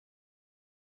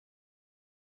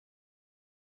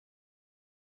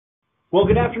Well,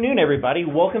 good afternoon, everybody.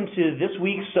 Welcome to this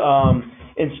week's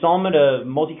installment of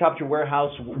Multicopter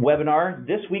Warehouse webinar.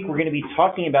 This week, we're going to be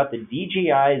talking about the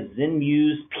DJI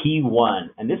Zenmuse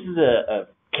P1. And this is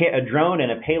a drone and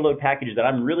a payload package that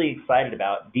I'm really excited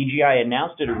about. DJI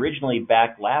announced it originally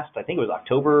back last, I think it was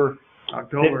October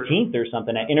 15th or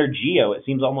something at Energeo. It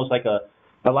seems almost like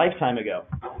a lifetime ago.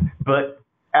 But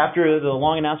after the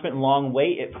long announcement and long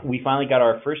wait, we finally got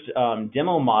our first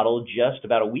demo model just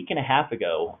about a week and a half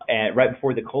ago, right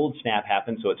before the cold snap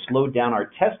happened, so it slowed down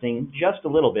our testing just a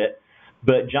little bit.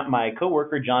 But my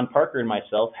coworker, John Parker, and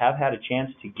myself have had a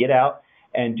chance to get out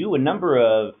and do a number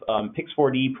of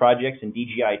Pix4D projects and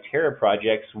DJI Terra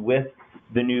projects with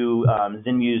the new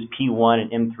Zenmuse P1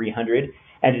 and M300.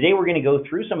 And today we're going to go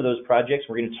through some of those projects.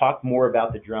 We're going to talk more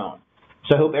about the drone.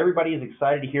 So I hope everybody is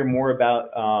excited to hear more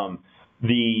about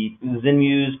the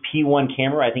Zenmuse P1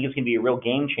 camera. I think it's going to be a real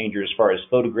game changer as far as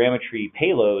photogrammetry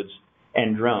payloads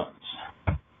and drones.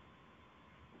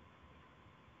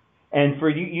 And for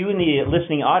you in the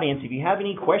listening audience, if you have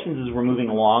any questions as we're moving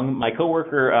along, my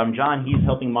coworker, John, he's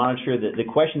helping monitor the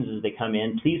questions as they come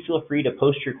in. Please feel free to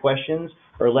post your questions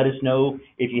or let us know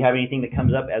if you have anything that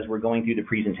comes up as we're going through the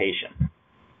presentation.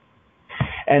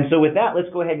 And so with that, let's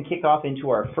go ahead and kick off into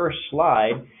our first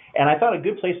slide. And I thought a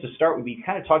good place to start would be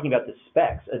kind of talking about the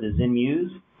specs of the Zenmuse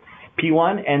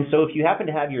P1. And so if you happen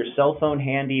to have your cell phone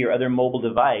handy or other mobile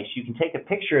device, you can take a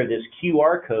picture of this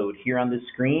QR code here on this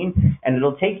screen, and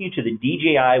it'll take you to the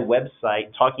DJI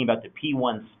website talking about the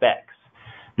P1 specs.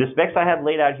 The specs I have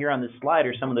laid out here on this slide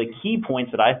are some of the key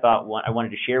points that I thought I wanted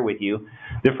to share with you.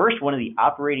 The first one is the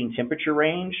operating temperature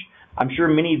range. I'm sure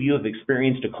many of you have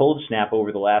experienced a cold snap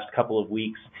over the last couple of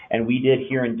weeks, and we did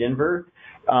here in Denver.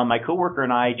 My coworker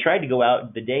and I tried to go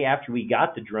out the day after we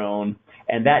got the drone,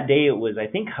 and that day it was,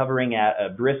 I think, hovering at a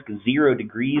brisk 0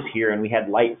 degrees here, and we had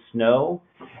light snow.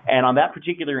 And on that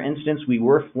particular instance, we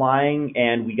were flying,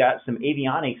 and we got some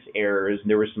avionics errors.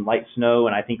 There was some light snow,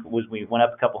 and I think it was when we went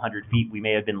up a couple hundred feet, we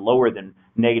may have been lower than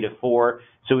 -4.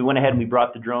 So we went ahead and we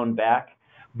brought the drone back.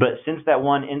 But since that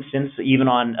one instance, even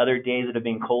on other days that have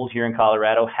been cold here in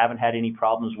Colorado, haven't had any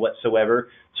problems whatsoever.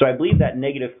 So I believe that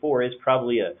 -4 is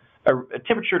probably a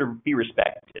temperature to be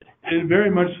respected. Very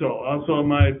much so. Also,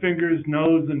 my fingers,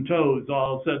 nose, and toes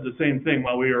all said the same thing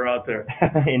while we were out there.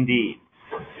 Indeed.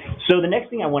 So the next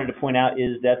thing I wanted to point out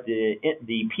is that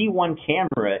the P1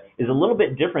 camera is a little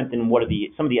bit different than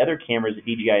some of the other cameras that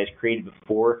DJI has created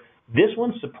before. This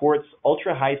one supports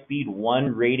ultra high-speed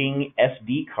 1 rating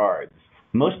SD cards.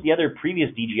 Most of the other previous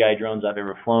DJI drones I've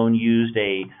ever flown used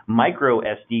a micro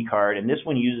SD card, and this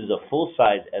one uses a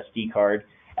full-size SD card.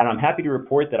 And I'm happy to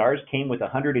report that ours came with a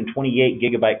 128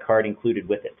 gigabyte card included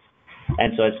with it.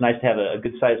 And so it's nice to have a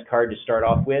good sized card to start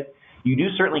off with. You do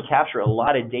certainly capture a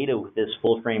lot of data with this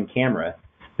full frame camera.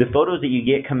 The photos that you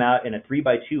get come out in a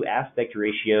 3:2 aspect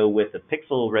ratio with a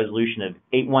pixel resolution of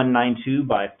 8192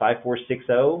 by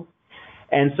 5460.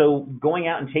 And so going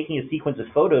out and taking a sequence of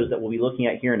photos that we'll be looking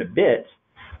at here in a bit,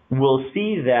 we'll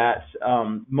see that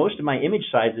most of my image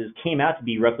sizes came out to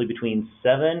be roughly between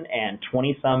 7 and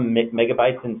 20-some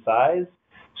megabytes in size.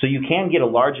 So you can get a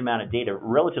large amount of data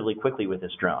relatively quickly with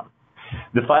this drone.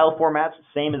 The file format's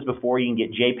same as before. You can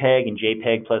get JPEG and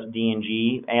JPEG plus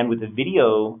DNG. And with the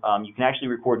video, you can actually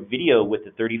record video with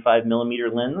the 35mm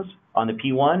lens on the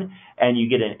P1, and you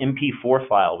get an MP4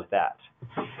 file with that.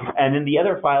 And then the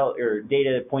other file or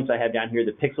data points I have down here,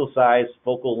 the pixel size,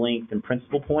 focal length, and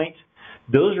principal point.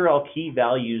 Those are all key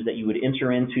values that you would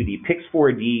enter into the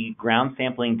Pix4D ground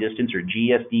sampling distance or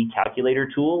GSD calculator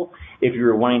tool if you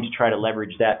were wanting to try to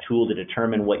leverage that tool to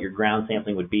determine what your ground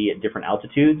sampling would be at different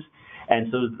altitudes. And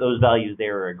so those values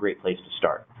there are a great place to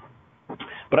start.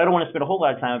 But I don't want to spend a whole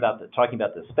lot of time talking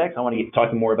about the specs. I want to get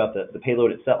talking more about the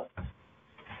payload itself.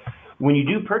 When you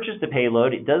do purchase the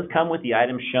payload, it does come with the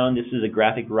items shown. This is a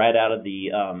graphic right out of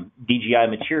the DJI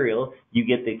material. You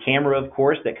get the camera, of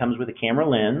course, that comes with a camera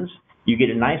lens. You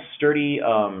get a nice sturdy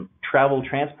travel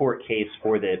transport case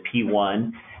for the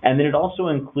P1, and then it also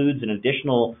includes an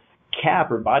additional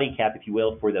cap or body cap, if you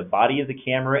will, for the body of the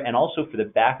camera and also for the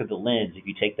back of the lens if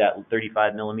you take that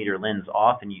 35mm lens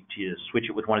off and you switch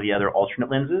it with one of the other alternate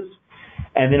lenses.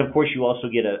 And then, of course, you also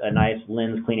get a nice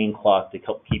lens cleaning cloth to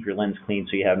help keep your lens clean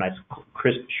so you have nice,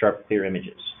 crisp, sharp, clear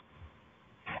images.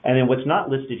 And then what's not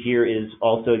listed here is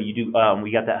also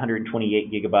we got that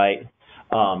 128 gigabyte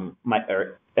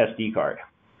SD card.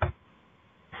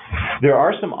 There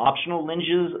are some optional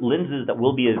lenses that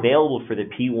will be available for the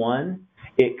P1.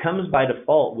 It comes by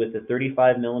default with the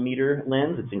 35mm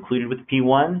lens. It's included with the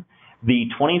P1. The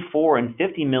 24 and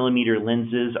 50mm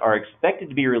lenses are expected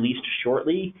to be released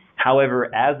shortly.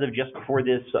 However, as of just before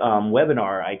this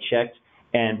webinar, I checked,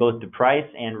 and both the price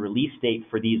and release date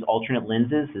for these alternate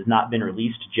lenses has not been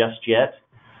released just yet.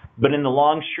 But in the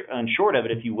long and short of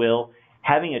it, if you will,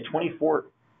 having a 24...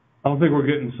 I don't think we're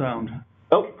getting sound.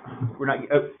 Oh, we're not.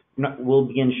 We'll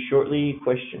begin shortly.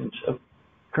 Questions. Oh,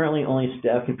 currently, only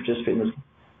staff can participate in this.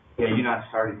 Yeah, you're not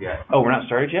started yet. Oh, we're not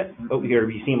started yet? Oh, here, are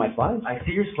you seeing my slides? I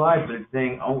see your slides, but it's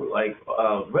saying,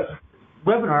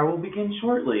 webinar will begin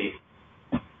shortly.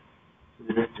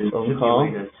 Phone call.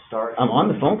 I'm on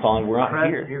the phone call and we're not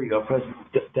here. Here we go. Press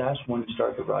 -1 to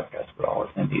start the broadcast for all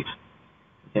attendees.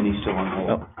 Attendees still on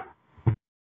hold. Oh.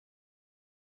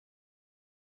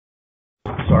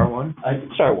 Star 1?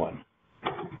 Star 1.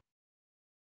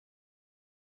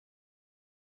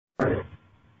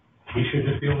 You should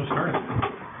just be able to start it.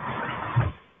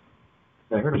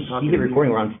 I heard him talking. Keep it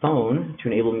recording. We're on phone. To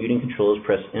enable muting controls,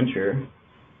 press enter.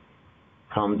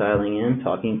 Calm dialing in,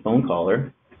 talking, phone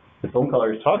caller. The phone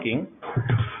caller is talking.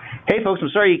 Hey, folks, I'm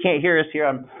sorry you can't hear us here.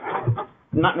 I'm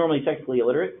not normally technically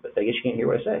illiterate, but I guess you can't hear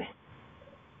what I say.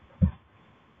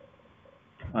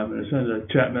 I'm going to send a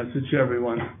chat message to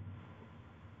everyone.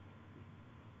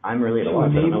 I'm really at a loss.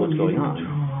 I don't know what's going on. I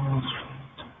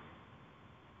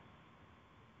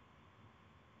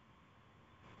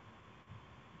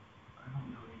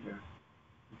don't know either.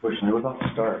 Unfortunately, we're about to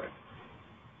start.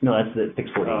 No, that's the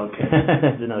Pix40. Oh, okay.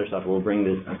 That's another software. We'll bring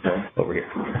this over here.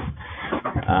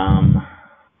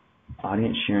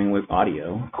 Audience sharing with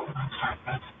audio.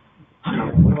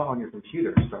 What about on your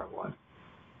computer, Star 1?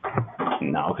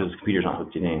 No, because the computer's not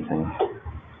hooked to anything.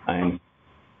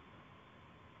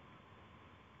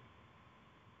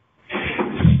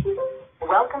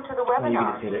 Welcome to the webinar. You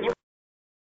can just hit it.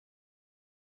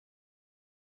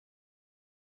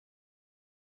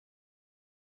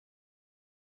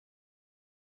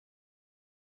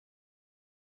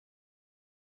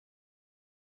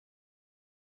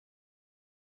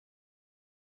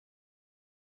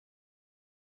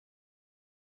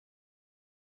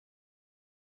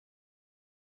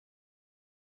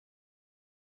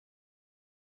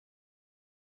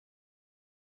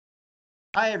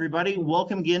 Hi, everybody.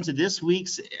 Welcome again to this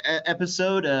week's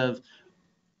episode of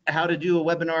How to Do a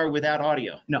Webinar Without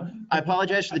Audio. No, I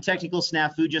apologize for the technical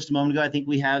snafu just a moment ago. I think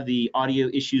we have the audio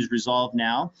issues resolved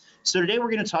now. So today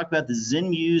we're going to talk about the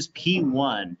Zenmuse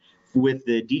P1 with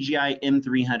the DJI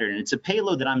M300. And it's a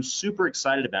payload that I'm super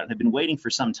excited about and have been waiting for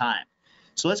some time.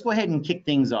 So let's go ahead and kick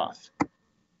things off.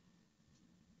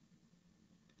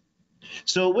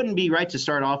 So it wouldn't be right to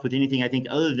start off with anything, I think,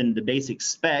 other than the basic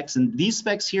specs. And these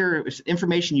specs here is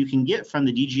information you can get from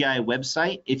the DJI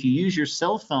website. If you use your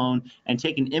cell phone and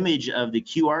take an image of the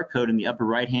QR code in the upper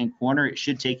right-hand corner, it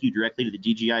should take you directly to the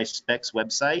DJI specs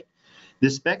website. The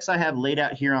specs I have laid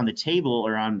out here on the table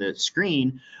or on the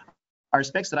screen are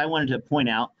specs that I wanted to point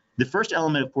out. The first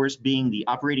element, of course, being the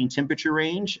operating temperature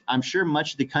range. I'm sure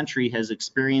much of the country has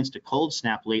experienced a cold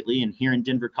snap lately, and here in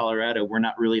Denver, Colorado, we're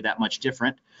not really that much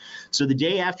different. So the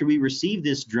day after we received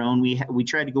this drone, we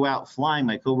tried to go out flying,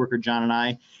 my coworker John and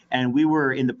I, and we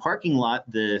were in the parking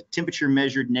lot. The temperature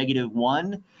measured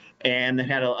 -1, and it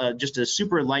had just a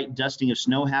super light dusting of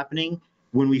snow happening.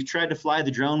 When we tried to fly the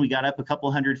drone, we got up a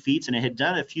couple hundred feet, and it had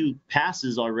done a few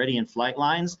passes already in flight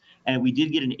lines, and we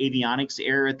did get an avionics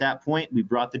error at that point. We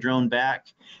brought the drone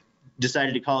back,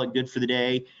 decided to call it good for the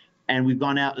day, and we've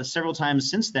gone out several times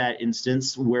since that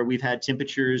instance where we've had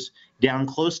temperatures down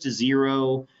close to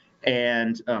 0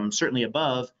 and certainly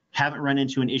above. Haven't run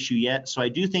into an issue yet, so I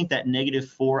do think that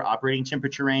 -4 operating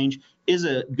temperature range is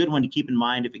a good one to keep in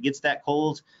mind. If it gets that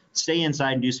cold, stay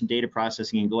inside and do some data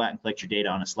processing and go out and collect your data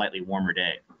on a slightly warmer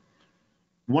day.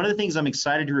 One of the things I'm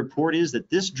excited to report is that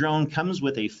this drone comes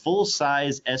with a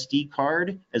full-size SD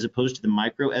card as opposed to the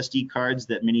micro SD cards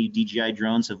that many DJI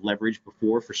drones have leveraged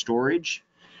before for storage.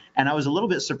 And I was a little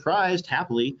bit surprised,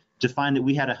 happily, to find that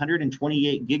we had a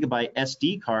 128 gigabyte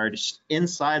SD card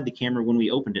inside the camera when we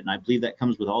opened it, and I believe that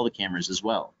comes with all the cameras as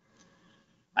well.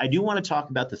 I do want to talk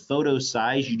about the photo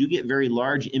size. You do get very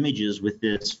large images with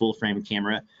this full-frame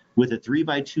camera. With a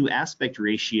 3:2 aspect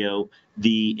ratio,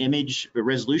 the image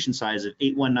resolution size of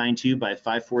 8192 by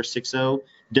 5460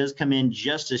 does come in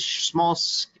just a small,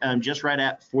 just right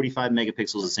at 45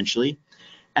 megapixels essentially.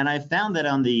 And I found that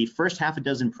on the first half a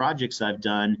dozen projects I've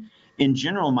done, in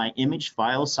general, my image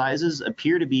file sizes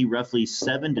appear to be roughly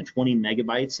 7 to 20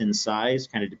 megabytes in size,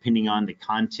 kind of depending on the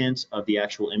content of the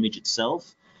actual image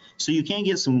itself. So you can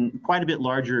get some quite a bit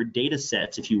larger data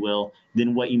sets, if you will,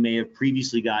 than what you may have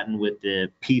previously gotten with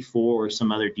the P4 or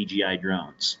some other DJI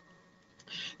drones.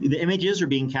 The images are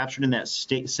being captured in that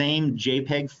same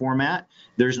JPEG format.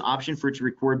 There's an option for it to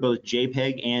record both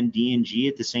JPEG and DNG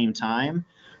at the same time.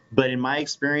 But in my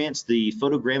experience, the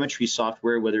photogrammetry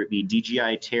software, whether it be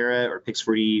DJI Terra or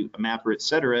Pix4D Mapper,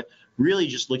 etc., really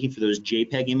just looking for those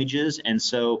JPEG images. And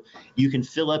so you can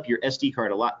fill up your SD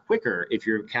card a lot quicker if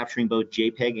you're capturing both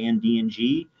JPEG and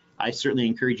DNG. I certainly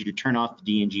encourage you to turn off the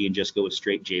DNG and just go with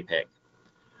straight JPEG.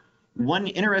 One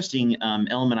interesting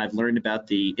element I've learned about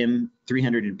the M300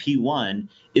 and P1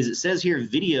 is it says here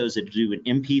videos that do an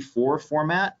MP4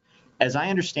 format. As I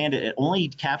understand it, it only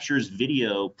captures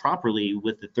video properly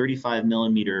with the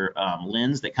 35mm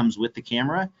lens that comes with the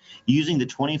camera. Using the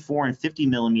 24 and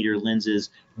 50mm lenses,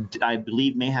 I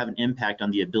believe, may have an impact on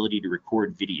the ability to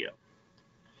record video.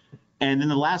 And then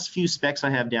the last few specs I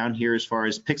have down here as far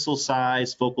as pixel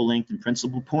size, focal length, and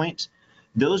principal point,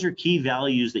 those are key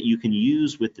values that you can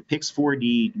use with the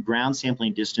Pix4D ground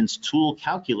sampling distance tool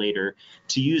calculator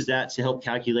to use that to help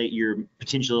calculate your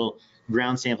potential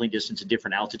ground sampling distance at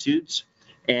different altitudes.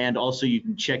 And also you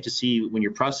can check to see when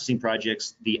you're processing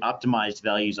projects, the optimized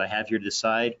values I have here to the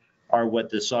side are what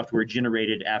the software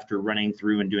generated after running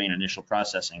through and doing initial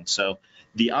processing. So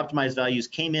the optimized values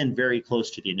came in very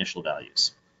close to the initial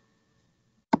values.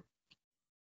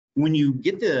 When you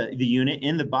get the unit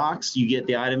in the box, you get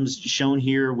the items shown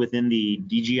here within the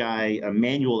DJI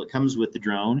manual that comes with the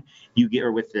drone. You get,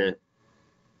 or with the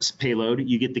payload,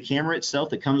 you get the camera itself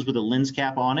that comes with a lens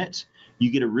cap on it. You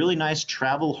get a really nice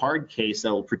travel hard case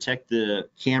that will protect the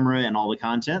camera and all the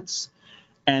contents.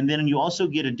 And then you also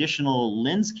get additional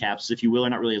lens caps, if you will, or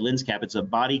not really a lens cap, it's a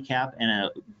body cap and a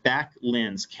back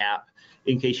lens cap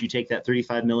in case you take that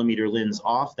 35mm lens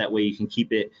off. That way you can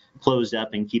keep it closed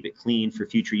up and keep it clean for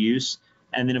future use.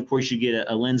 And then, of course, you get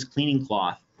a lens cleaning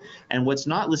cloth. And what's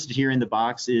not listed here in the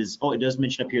box is, oh, it does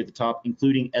mention up here at the top,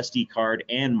 including SD card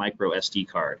and micro SD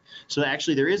card. So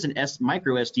actually there is an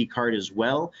micro SD card as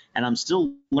well, and I'm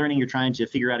still learning or trying to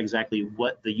figure out exactly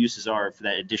what the uses are for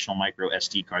that additional micro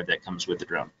SD card that comes with the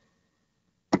drone.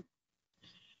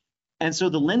 And so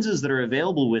the lenses that are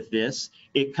available with this,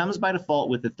 it comes by default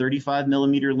with a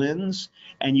 35mm lens,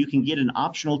 and you can get an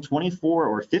optional 24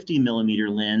 or 50mm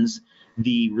lens.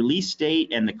 The release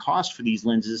date and the cost for these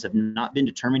lenses have not been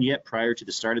determined yet prior to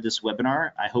the start of this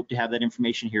webinar. I hope to have that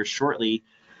information here shortly,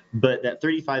 but that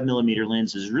 35mm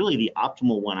lens is really the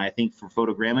optimal one, I think, for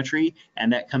photogrammetry,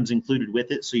 and that comes included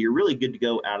with it, so you're really good to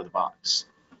go out of the box.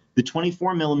 The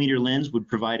 24mm lens would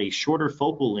provide a shorter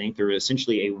focal length, or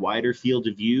essentially a wider field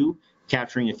of view,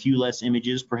 capturing a few less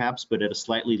images perhaps, but at a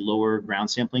slightly lower ground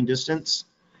sampling distance.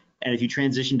 And if you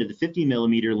transition to the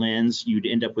 50mm lens, you'd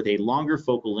end up with a longer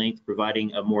focal length,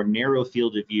 providing a more narrow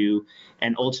field of view,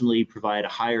 and ultimately provide a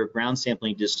higher ground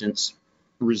sampling distance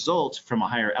result from a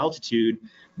higher altitude,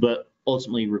 but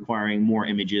ultimately requiring more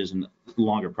images and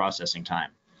longer processing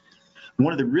time.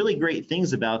 One of the really great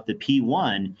things about the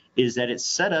P1 is that it's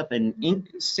set up and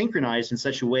synchronized in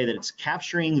such a way that it's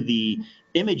capturing the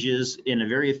images in a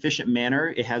very efficient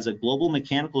manner. It has a global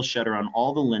mechanical shutter on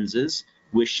all the lenses,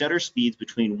 with shutter speeds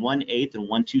between 1/8 and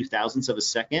 1/2000th of a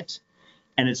second.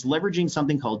 And it's leveraging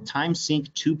something called Time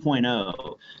Sync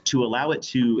 2.0 to allow it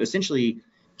to essentially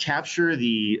capture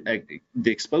the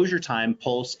exposure time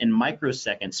pulse in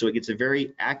microseconds. So it gets a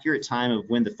very accurate time of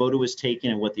when the photo was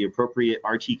taken and what the appropriate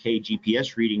RTK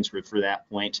GPS readings were for that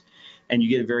point. And you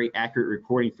get a very accurate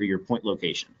recording for your point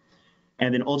location.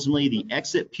 And then ultimately the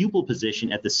exit pupil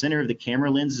position at the center of the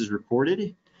camera lens is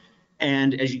recorded.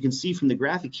 And as you can see from the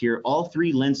graphic here, all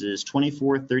three lenses,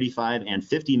 24, 35, and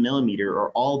 50mm, are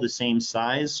all the same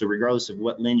size. So regardless of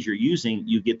what lens you're using,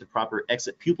 you get the proper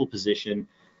exit pupil position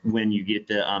when you get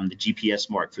the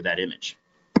GPS mark for that image.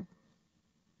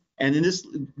 And then this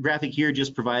graphic here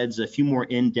just provides a few more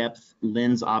in-depth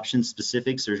lens option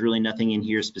specifics. There's really nothing in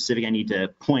here specific I need to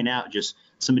point out, just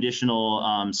some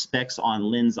additional specs on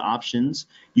lens options.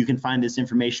 You can find this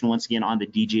information once again on the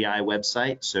DJI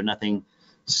website, so nothing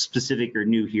specific or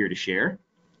new here to share.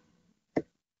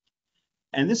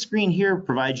 And this screen here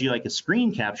provides you like a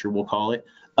screen capture, we'll call it,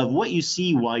 of what you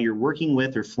see while you're working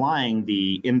with or flying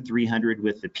the M300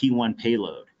 with the P1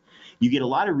 payload. You get a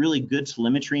lot of really good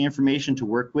telemetry information to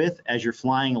work with as you're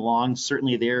flying along.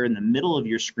 Certainly there in the middle of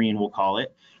your screen, we'll call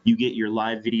it, you get your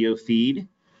live video feed.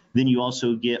 Then you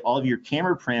also get all of your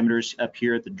camera parameters up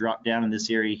here at the drop down in this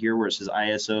area here where it says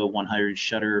ISO 100,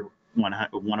 shutter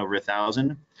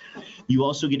 1/1000. You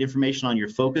also get information on your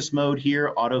focus mode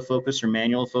here, autofocus or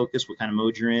manual focus, what kind of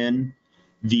mode you're in.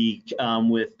 The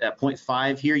with at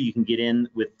 0.5 here, you can get in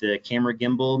with the camera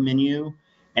gimbal menu,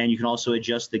 and you can also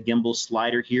adjust the gimbal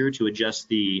slider here to adjust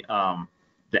the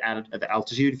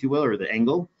altitude, if you will, or the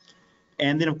angle.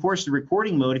 And then, of course, the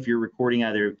recording mode, if you're recording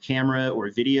either camera or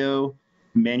video,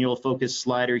 manual focus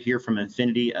slider here from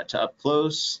infinity to up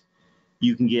close.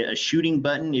 You can get a shooting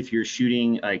button if you're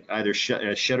shooting like either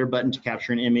a shutter button to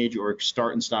capture an image or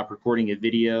start and stop recording a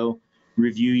video,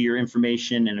 review your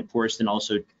information, and of course then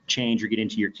also change or get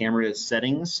into your camera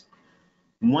settings.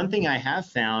 One thing I have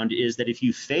found is that if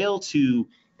you fail to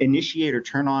initiate or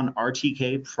turn on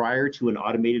RTK prior to an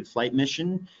automated flight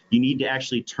mission, you need to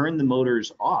actually turn the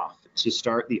motors off to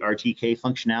start the RTK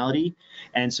functionality.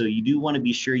 And so you do want to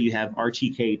be sure you have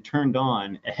RTK turned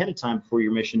on ahead of time before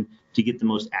your mission to get the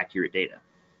most accurate data.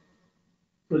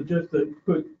 So just a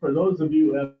quick, for those of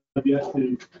you who have yet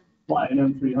to fly an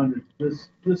M300,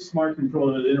 this smart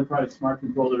controller, the enterprise smart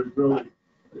controller, is really,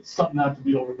 it's something not to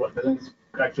be overlooked. I think it's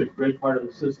actually a great part of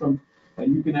the system.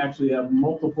 And you can actually have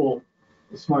multiple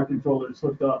smart controllers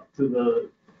hooked up to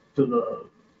the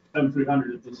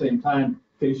M300 at the same time,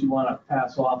 in case you want to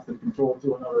pass off the control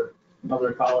to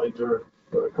another colleague or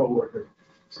a coworker.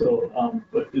 So,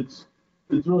 but it's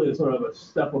really a sort of a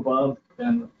step above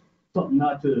and something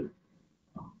not to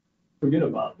forget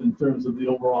about in terms of the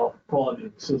overall quality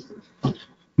of the system.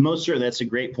 Most certainly, that's a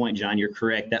great point, John. You're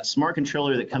correct. That smart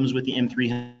controller that comes with the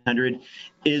M300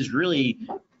 is really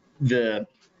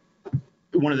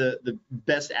one of the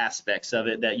best aspects of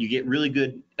it, that you get really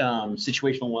good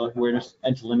situational awareness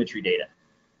and telemetry data.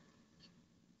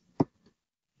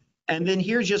 And then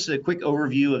here's just a quick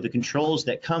overview of the controls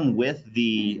that come with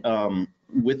the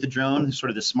drone, sort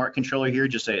of the smart controller here,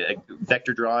 just a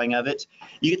vector drawing of it.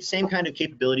 You get the same kind of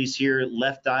capabilities here.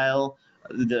 Left dial,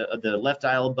 the left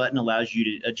dial button allows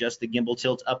you to adjust the gimbal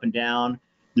tilt up and down.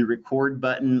 The record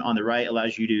button on the right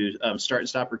allows you to start and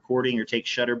stop recording or take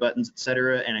shutter buttons,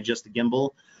 etc., and adjust the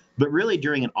gimbal. But really,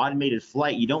 during an automated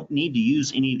flight, you don't need to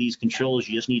use any of these controls.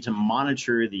 You just need to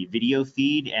monitor the video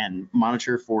feed and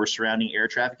monitor for surrounding air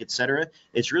traffic, etc.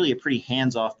 It's really a pretty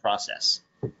hands-off process.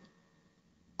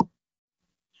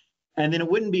 And then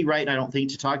it wouldn't be right, I don't think,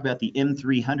 to talk about the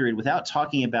M300 without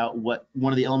talking about one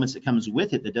of the elements that comes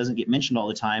with it that doesn't get mentioned all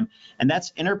the time, and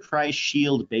that's Enterprise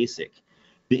Shield Basic.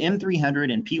 The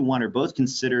M300 and P1 are both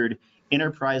considered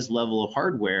enterprise level of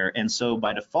hardware, and so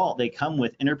by default they come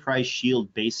with Enterprise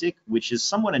Shield Basic, which is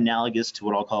somewhat analogous to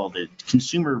what I'll call the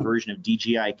consumer version of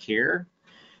DJI Care.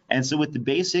 And so with the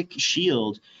basic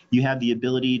shield, you have the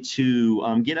ability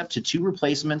to get up to 2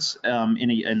 replacements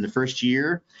in the first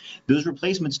year. Those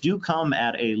replacements do come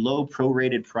at a low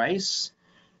prorated price,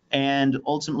 and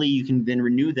ultimately you can then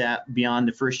renew that beyond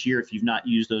the first year if you've not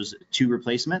used those 2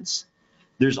 replacements.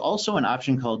 There's also an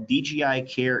option called DJI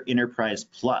Care Enterprise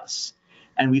Plus.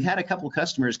 And we've had a couple of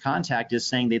customers contact us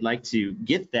saying they'd like to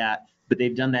get that, but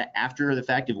they've done that after the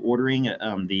fact of ordering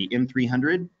the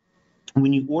M300.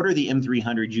 When you order the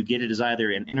M300, you get it as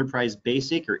either an Enterprise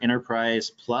Basic or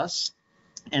Enterprise Plus.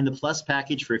 And the Plus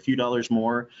package, for a few dollars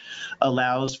more,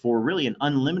 allows for really an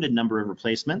unlimited number of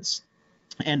replacements.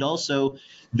 And also,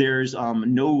 there's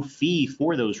no fee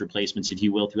for those replacements, if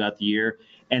you will, throughout the year.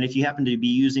 And if you happen to be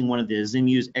using one of the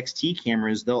Zenmuse XT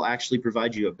cameras, they'll actually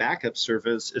provide you a backup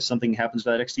service. If something happens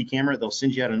to that XT camera, they'll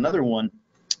send you out another one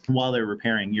while they're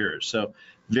repairing yours. So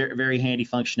very, very handy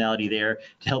functionality there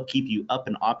to help keep you up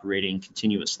and operating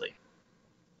continuously.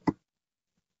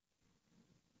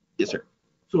 Yes, sir.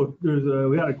 So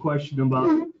we had a question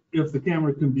about if the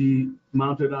camera can be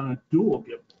mounted on a dual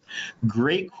gimbal.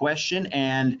 Great question,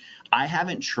 and I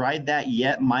haven't tried that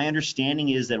yet. My understanding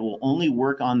is that it will only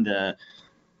work on the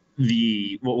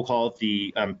what we'll call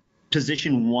the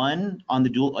position 1 on the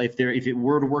dual. If it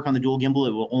were to work on the dual gimbal,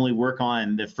 it will only work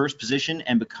on the first position.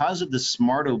 And because of the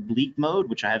smart oblique mode,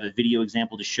 which I have a video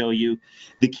example to show you,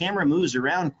 the camera moves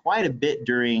around quite a bit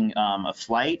during a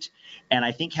flight. And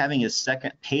I think having a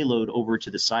second payload over to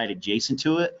the side adjacent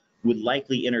to it would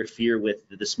likely interfere with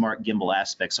the smart gimbal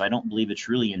aspect. So I don't believe it's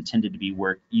really intended to be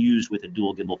used with a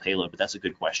dual gimbal payload, but that's a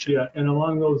good question. Yeah, and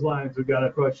along those lines, we've got a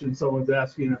question. Someone's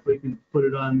asking if we can put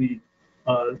it on the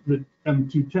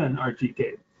M210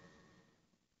 RTK.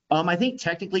 I think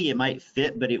technically it might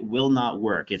fit, but it will not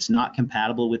work. It's not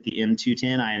compatible with the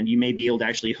M210. You may be able to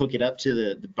actually hook it up to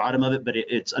the bottom of it, but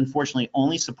it's unfortunately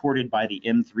only supported by the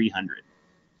M300.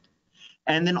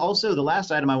 And then also the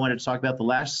last item I wanted to talk about, the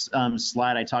last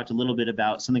slide, I talked a little bit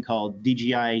about something called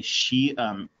DJI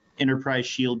Enterprise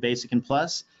Shield Basic and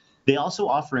Plus. They also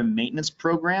offer a maintenance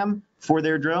program for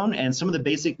their drone, and some of the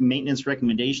basic maintenance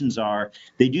recommendations are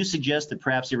they do suggest that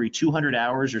perhaps every 200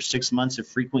 hours or 6 months of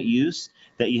frequent use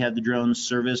that you have the drone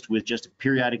serviced with just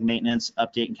periodic maintenance,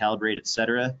 update and calibrate,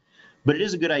 etc. But it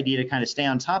is a good idea to kind of stay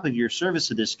on top of your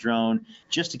service of this drone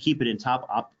just to keep it in top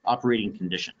operating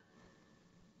condition.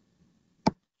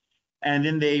 And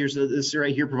then this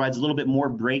right here provides a little bit more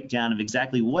breakdown of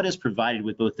exactly what is provided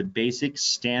with both the basic,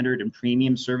 standard, and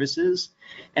premium services.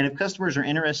 And if customers are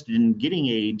interested in getting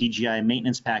a DJI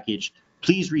maintenance package,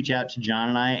 please reach out to John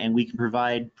and I, and we can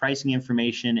provide pricing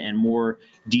information and more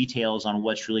details on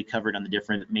what's really covered on the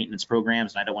different maintenance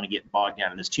programs. And I don't want to get bogged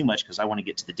down in this too much because I want to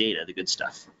get to the data, the good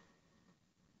stuff.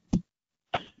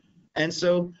 And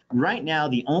so right now,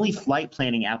 the only flight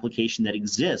planning application that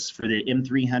exists for the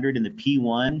M300 and the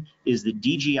P1 is the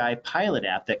DJI Pilot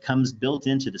app that comes built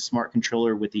into the smart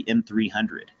controller with the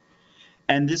M300.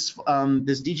 And this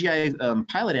DJI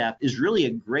Pilot app is really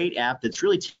a great app that's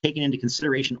really taken into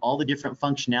consideration all the different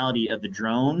functionality of the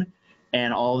drone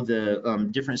and all of the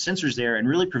different sensors there, and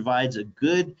really provides a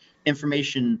good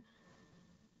information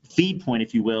feed point,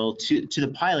 if you will, to the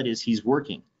pilot as he's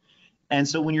working. And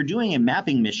so when you're doing a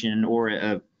mapping mission or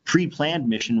a pre-planned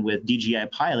mission with DJI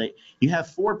Pilot, you have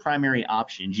 4 primary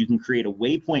options. You can create a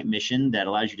waypoint mission that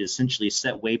allows you to essentially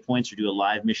set waypoints or do a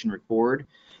live mission record.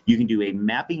 You can do a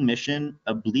mapping mission,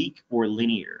 oblique, or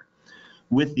linear.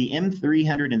 With the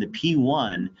M300 and the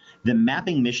P1, the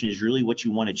mapping mission is really what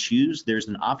you want to choose. There's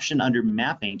an option under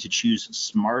mapping to choose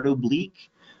smart oblique.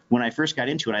 When I first got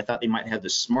into it, I thought they might have the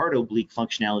smart oblique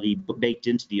functionality baked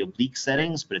into the oblique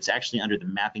settings, but it's actually under the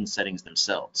mapping settings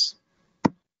themselves.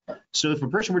 So if a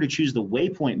person were to choose the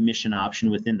waypoint mission option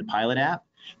within the Pilot app,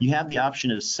 you have the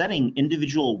option of setting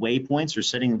individual waypoints or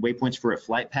setting waypoints for a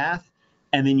flight path,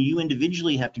 and then you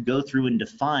individually have to go through and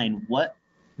define what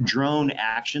drone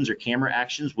actions or camera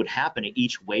actions would happen at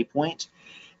each waypoint.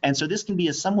 And so this can be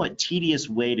a somewhat tedious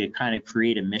way to kind of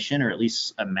create a mission, or at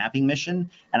least a mapping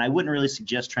mission. And I wouldn't really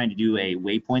suggest trying to do a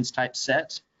waypoints type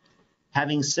set.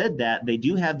 Having said that, they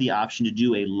do have the option to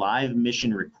do a live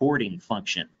mission recording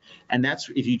function. And that's,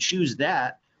 if you choose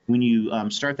that, when you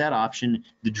start that option,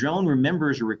 the drone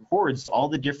remembers or records all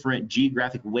the different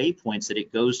geographic waypoints that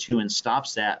it goes to and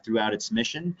stops at throughout its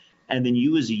mission. And then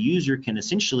you as a user can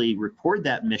essentially record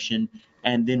that mission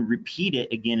and then repeat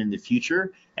it again in the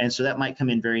future. And so that might come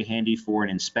in very handy for an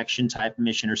inspection type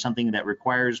mission or something that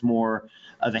requires more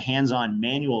of a hands-on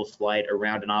manual flight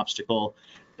around an obstacle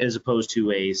as opposed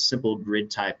to a simple grid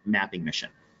type mapping mission.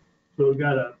 So we've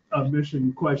got a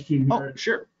mission question here. Oh,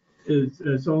 sure.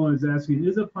 Someone is asking,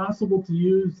 is it possible to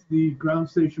use the Ground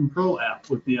Station Pro app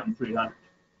with the M300?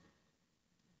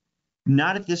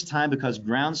 Not at this time, because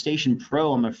Ground Station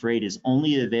Pro, I'm afraid, is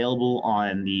only available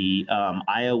on the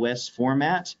iOS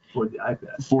format. For the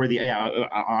iPad.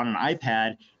 On an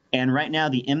iPad. And right now,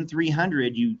 the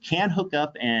M300, you can hook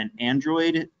up an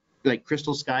Android, like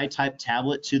Crystal Sky type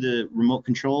tablet to the remote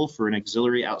control for an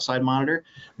auxiliary outside monitor,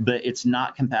 but it's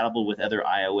not compatible with other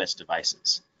iOS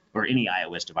devices, or any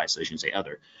iOS device, I shouldn't say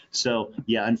other. So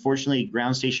yeah, unfortunately,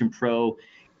 Ground Station Pro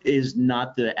is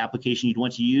not the application you'd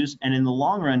want to use. And in the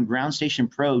long run, Ground Station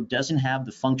Pro doesn't have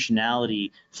the functionality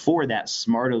for that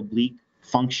smart oblique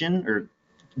function or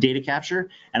data capture.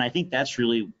 And I think that's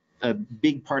really a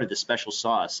big part of the special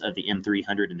sauce of the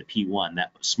M300 and the P1,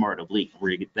 that smart oblique. We're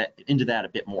going to get into that a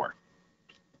bit more.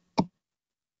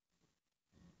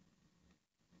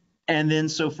 And then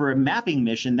so for a mapping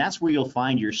mission, that's where you'll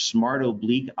find your smart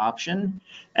oblique option.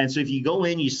 And so if you go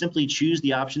in, you simply choose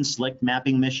the option, select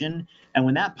mapping mission. And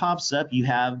when that pops up, you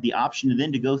have the option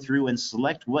then to go through and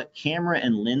select what camera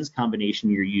and lens combination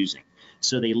you're using.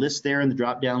 So they list there in the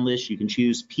drop-down list, you can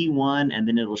choose P1, and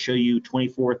then it'll show you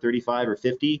 24, 35, or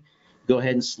 50. Go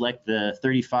ahead and select the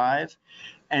 35.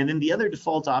 And then the other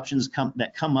default options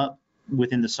that come up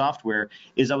within the software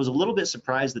is I was a little bit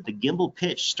surprised that the gimbal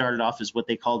pitch started off as what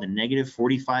they called a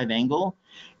 -45 angle.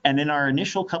 And in our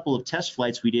initial couple of test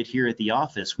flights we did here at the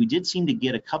office, we did seem to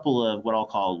get a couple of what I'll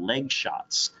call leg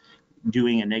shots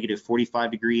doing a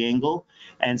 -45 degree angle.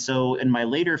 And so in my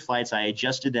later flights, I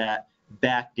adjusted that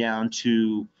back down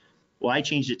to, well, I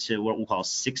changed it to what we'll call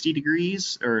 60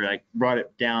 degrees, or I brought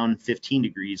it down 15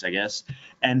 degrees, I guess.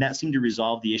 And that seemed to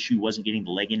resolve the issue, wasn't getting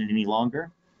the leg in it any longer.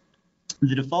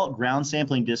 The default ground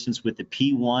sampling distance with the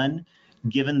P1,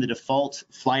 given the default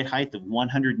flight height of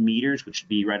 100 meters, which would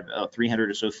be right about 300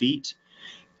 or so feet,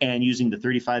 and using the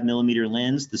 35mm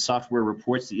lens, the software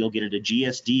reports that you'll get at a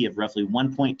GSD of roughly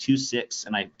 1.26,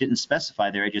 and I didn't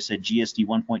specify there, I just said GSD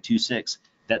 1.26,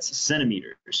 that's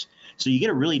centimeters. So you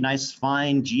get a really nice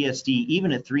fine GSD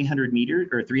even at 300 meters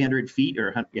or 300 feet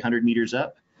or 100 meters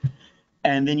up.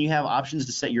 And then you have options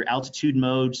to set your altitude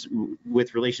modes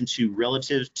with relation to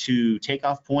relative to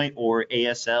takeoff point or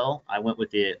ASL. I went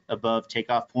with the above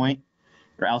takeoff point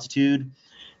or altitude.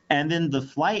 And then the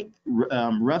flight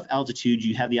rough altitude,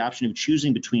 you have the option of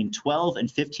choosing between 12 and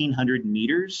 1,500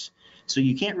 meters. So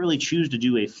you can't really choose to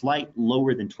do a flight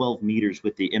lower than 12 meters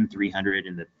with the M300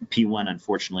 and the P1,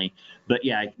 unfortunately. But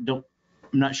yeah, I'm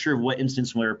not sure of what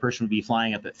instance where a person would be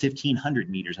flying up at 1,500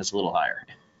 meters. That's a little higher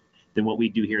than what we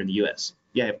do here in the U.S.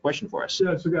 Yeah, I have a question for us.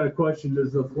 Yeah, so I got a question.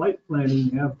 Does the flight planning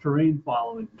have terrain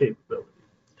following capability?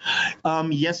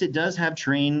 Yes, it does have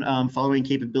terrain following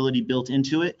capability built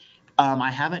into it.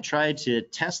 I haven't tried to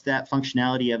test that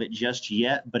functionality of it just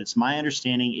yet, but it's my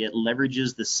understanding it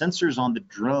leverages the sensors on the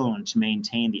drone to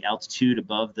maintain the altitude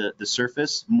above the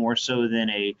surface more so than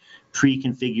a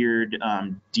pre-configured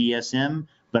DSM,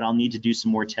 but I'll need to do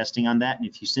some more testing on that. And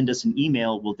if you send us an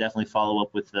email, we'll definitely follow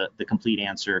up with the complete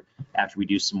answer after we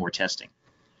do some more testing.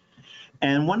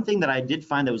 And one thing that I did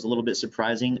find that was a little bit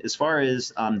surprising, as far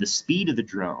as the speed of the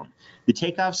drone, the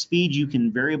takeoff speed, you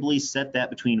can variably set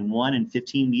that between 1 and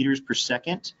 15 meters per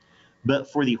second.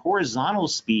 But for the horizontal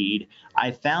speed, I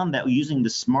found that using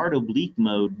the smart oblique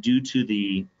mode, due to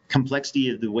the complexity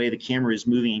of the way the camera is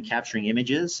moving and capturing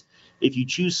images, if you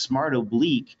choose smart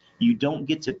oblique, you don't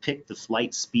get to pick the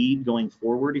flight speed going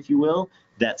forward, if you will.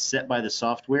 That's set by the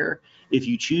software. If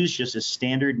you choose just a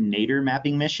standard nadir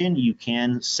mapping mission, you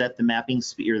can set the mapping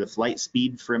speed or the flight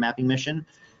speed for a mapping mission.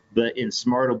 But in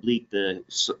Smart Oblique, the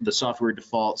software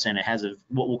defaults and it has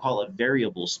what we'll call a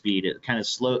variable speed. It kind of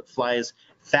flies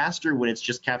faster when it's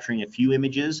just capturing a few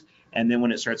images, and then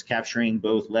when it starts capturing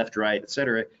both left, right,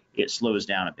 etc., it slows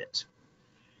down a bit.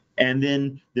 And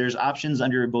then there's options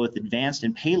under both advanced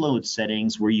and payload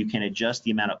settings where you can adjust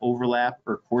the amount of overlap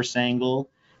or course angle.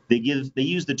 They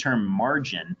use the term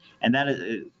margin, and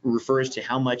that refers to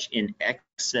how much in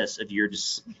excess of your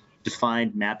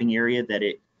defined mapping area that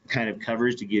it kind of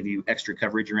covers to give you extra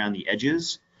coverage around the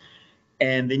edges.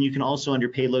 And then you can also, under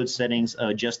payload settings,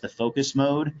 adjust the focus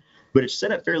mode, but it's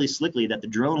set up fairly slickly that the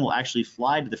drone will actually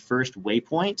fly to the first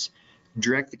waypoint,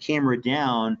 direct the camera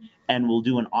down, and will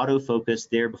do an autofocus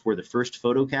there before the first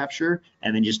photo capture,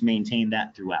 and then just maintain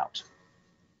that throughout.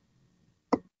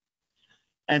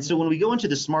 And so when we go into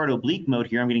the smart oblique mode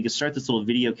here, I'm going to start this little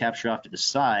video capture off to the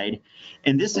side.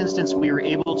 In this instance, we were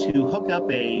able to hook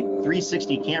up a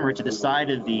 360 camera to the side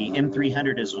of the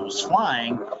M300 as it was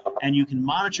flying, and you can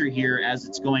monitor here as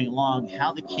it's going along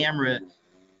how the camera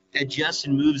adjusts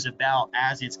and moves about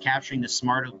as it's capturing the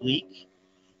smart oblique.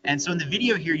 And so in the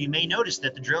video here, you may notice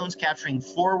that the drone's capturing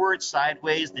forward,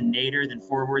 sideways, then nadir, then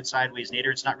forward, sideways,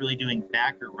 nadir. It's not really doing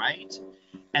back or right.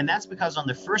 And that's because on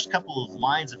the first couple of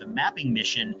lines of a mapping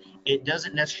mission, it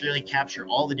doesn't necessarily capture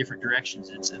all the different directions.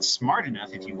 It's smart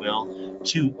enough, if you will,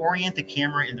 to orient the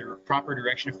camera in the proper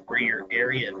direction of where your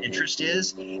area of interest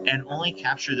is and only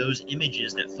capture those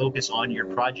images that focus on your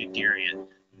project area,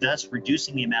 thus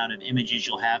reducing the amount of images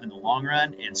you'll have in the long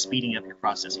run and speeding up your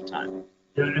processing time.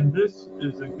 Yeah, and this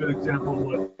is a good example of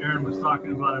what Aaron was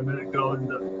talking about a minute ago, and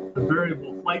the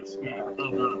variable flight speed of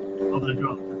the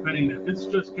drone. Depending if it's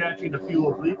just catching a few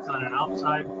obliques on an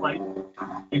outside flight,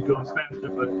 it goes faster.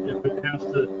 But if it has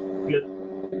to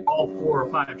get all 4 or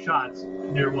 5 shots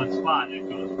near one spot, it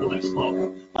goes really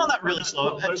slow. Well, not really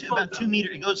slow. About 2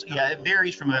 meters. It goes. Yeah, it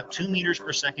varies from about 2 meters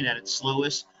per second at its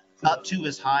slowest, up to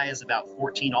as high as about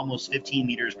 14, almost 15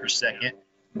 meters per second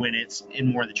when it's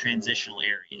in more of the transitional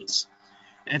areas.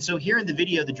 And so here in the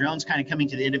video, the drone's kind of coming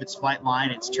to the end of its flight line.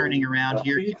 It's turning around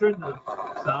here. Can you turn the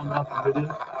sound off the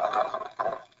video?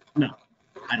 No,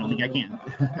 I don't think I can.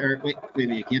 Or wait,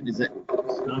 maybe I can't. Is that?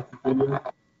 Stop the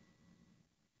video.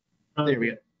 There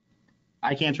we go.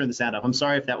 I can't turn the sound off. I'm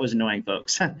sorry if that was annoying,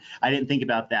 folks. I didn't think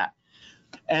about that.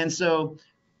 And so,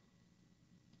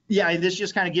 yeah, this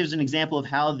just kind of gives an example of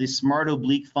how the smart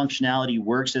oblique functionality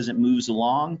works as it moves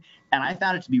along. And I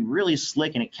found it to be really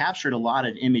slick, and it captured a lot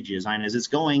of images. And as it's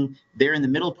going there in the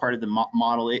middle part of the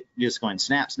model, it just going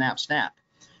snap, snap, snap.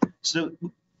 So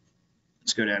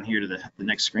let's go down here to the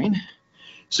next screen.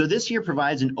 So this here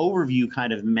provides an overview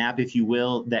kind of map, if you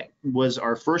will, that was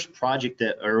our first project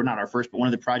or not our first, but one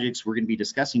of the projects we're going to be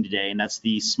discussing today. And that's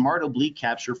the smart oblique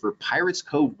capture for Pirates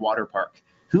Cove Water Park.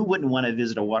 Who wouldn't want to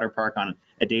visit a water park on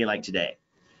a day like today?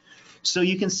 So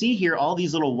you can see here all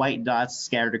these little white dots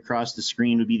scattered across the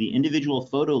screen would be the individual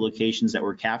photo locations that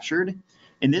were captured.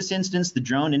 In this instance, the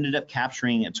drone ended up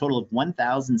capturing a total of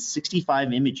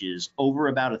 1,065 images over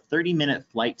about a 30-minute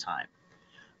flight time.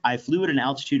 I flew at an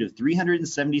altitude of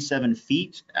 377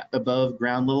 feet above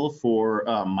ground level for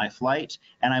my flight,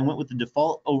 and I went with the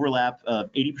default overlap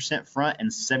of 80% front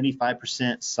and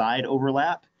 75% side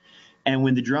overlap. And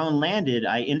when the drone landed,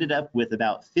 I ended up with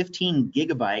about 15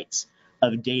 gigabytes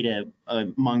of data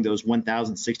among those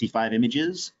 1,065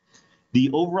 images. The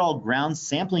overall ground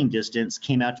sampling distance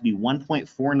came out to be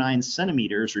 1.49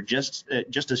 centimeters, or just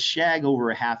a shag over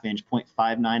a half inch,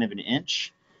 0.59 of an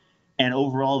inch. And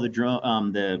overall,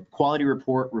 the quality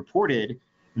report reported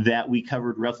that we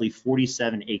covered roughly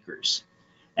 47 acres.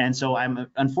 And so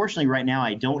unfortunately right now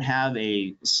I don't have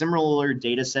a similar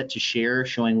data set to share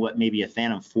showing what maybe a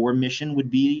Phantom 4 mission would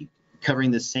be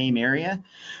covering the same area.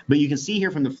 But you can see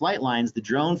here from the flight lines, the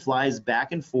drone flies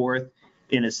back and forth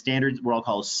in a standard, what I'll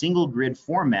call a single grid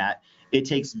format. It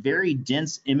takes very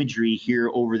dense imagery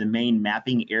here over the main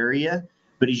mapping area.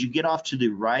 But as you get off to the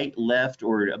right, left,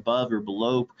 or above or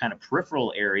below kind of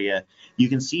peripheral area, you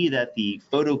can see that the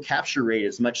photo capture rate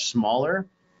is much smaller.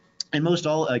 And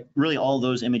really all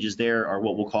those images there are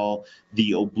what we'll call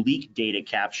the oblique data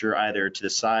capture, either to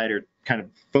the side or kind of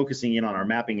focusing in on our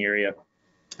mapping area.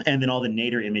 And then all the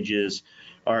nadir images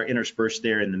are interspersed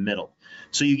there in the middle.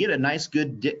 So you get a nice,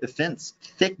 good,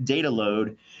 thick data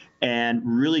load and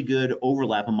really good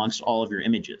overlap amongst all of your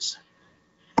images.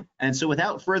 And so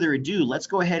without further ado, let's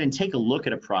go ahead and take a look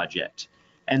at a project.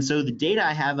 And so the data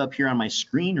I have up here on my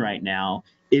screen right now,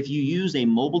 if you use a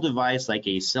mobile device like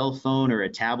a cell phone or a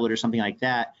tablet or something like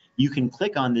that, you can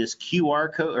click on this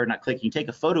QR code, or not click, you can take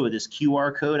a photo of this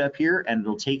QR code up here and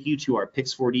it'll take you to our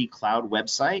Pix4D Cloud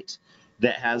website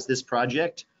that has this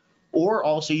project. Or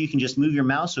also you can just move your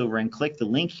mouse over and click the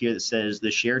link here that says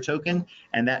the share token,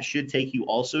 and that should take you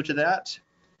also to that.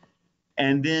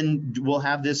 And then we'll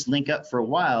have this link up for a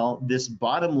while. This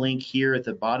bottom link here at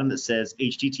the bottom that says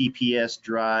HTTPS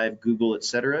Drive, Google,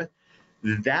 etc.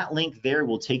 That link there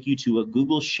will take you to a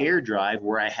Google Share Drive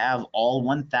where I have all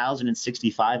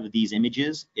 1,065 of these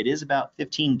images. It is about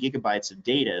 15 gigabytes of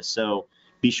data, so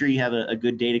be sure you have a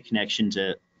good data connection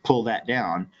to pull that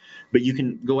down. But you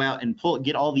can go out and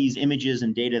get all these images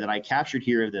and data that I captured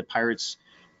here of the Pirates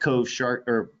Cove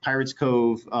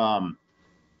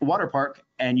water park,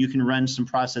 and you can run some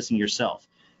processing yourself.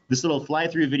 This little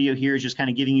fly-through video here is just kind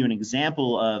of giving you an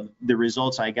example of the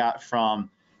results I got from,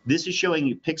 this is showing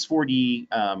you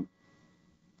Pix4D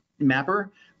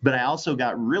mapper, but I also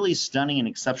got really stunning and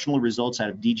exceptional results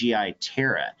out of DJI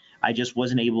Terra. I just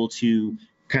wasn't able to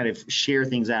kind of share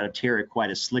things out of Terra quite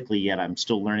as slickly yet. I'm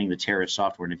still learning the Terra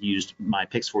software and have used my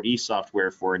Pix4D software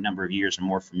for a number of years and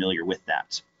more familiar with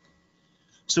that.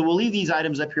 So we'll leave these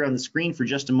items up here on the screen for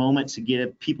just a moment to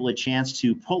give people a chance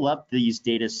to pull up these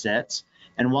data sets.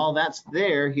 And while that's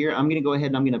there here, I'm going to go ahead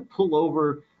and I'm going to pull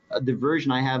over the version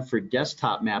I have for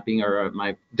desktop mapping, or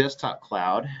my desktop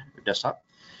cloud, or desktop.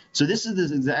 So this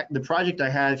is the project I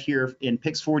have here in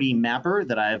Pix4D Mapper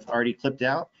that I've already clipped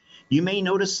out. You may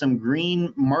notice some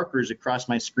green markers across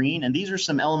my screen, and these are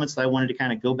some elements that I wanted to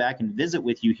kind of go back and visit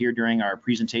with you here during our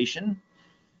presentation.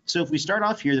 So if we start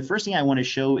off here, the first thing I want to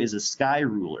show is a sky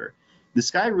ruler. The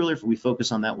sky ruler, if we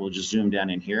focus on that, we'll just zoom down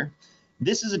in here.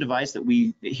 This is a device that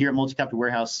we here at Multicopter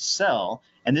Warehouse sell,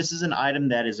 and this is an item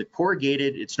that is a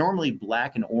corrugated, it's normally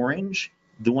black and orange.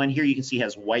 The one here you can see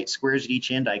has white squares at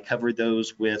each end. I covered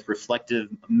those with reflective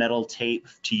metal tape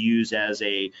to use as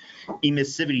a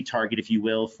emissivity target, if you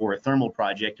will, for a thermal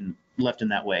project, and left in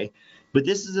that way. But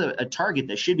this is a target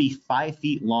that should be 5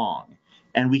 feet long.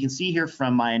 And we can see here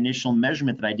from my initial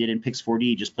measurement that I did in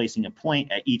Pix4D, just placing a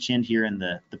point at each end here in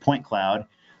the point cloud,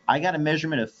 I got a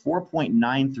measurement of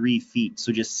 4.93 feet,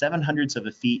 so just 7/100ths of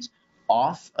a feet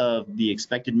off of the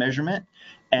expected measurement.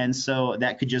 And so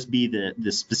that could just be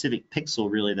the specific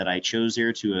pixel really that I chose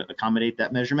there to accommodate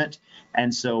that measurement.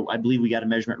 And so I believe we got a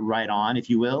measurement right on, if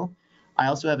you will. I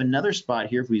also have another spot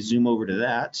here, if we zoom over to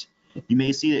that, you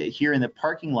may see that here in the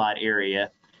parking lot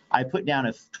area, I put down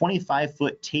a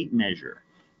 25-foot tape measure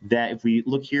that if we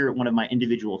look here at one of my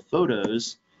individual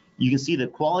photos, you can see the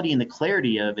quality and the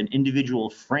clarity of an individual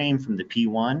frame from the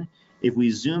P1. If we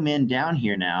zoom in down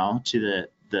here now to the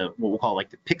what we'll call like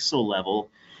the pixel level,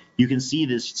 you can see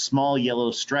this small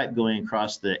yellow stripe going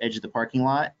across the edge of the parking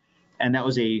lot. And that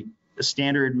was a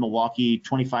standard Milwaukee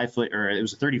 25-foot, or it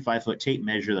was a 35-foot tape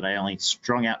measure that I only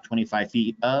strung out 25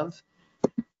 feet of.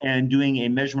 And doing a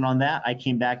measurement on that, I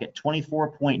came back at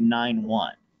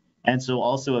 24.91. And so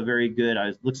also a very good,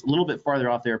 I looks a little bit farther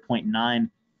off there, 0.9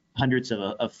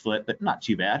 of a foot, but not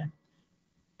too bad.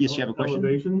 Yes, you have a question?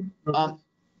 Elevation?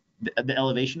 The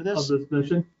elevation of this? Of this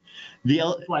mission?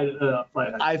 Flight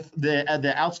height.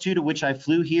 The altitude at which I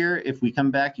flew here, if we come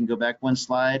back and go back one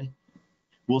slide,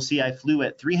 we'll see I flew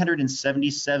at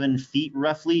 377 feet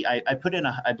roughly. I put in,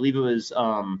 I believe it was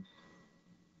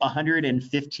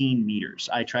 115 meters.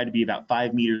 I tried to be about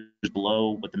 5 meters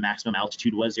below what the maximum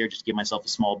altitude was there, just to give myself a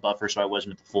small buffer so I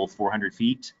wasn't at the full 400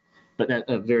 feet. But that's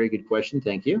a very good question.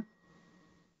 Thank you.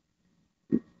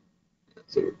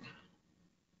 So,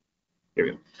 here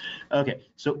we go. Okay,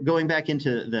 so going back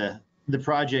into the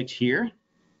project here.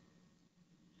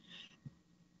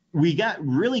 we got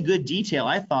really good detail,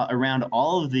 I thought, around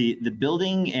all of the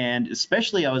building, and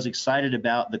especially I was excited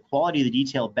about the quality of the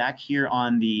detail back here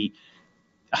on the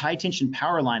high tension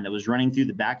power line that was running through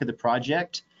the back of the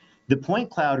project. The point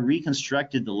cloud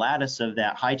reconstructed the lattice of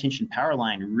that high tension power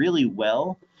line really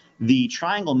well. The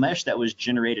triangle mesh that was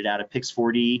generated out of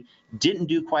Pix4D didn't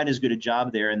do quite as good a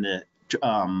job there, and the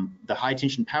high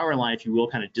tension power line, if you will,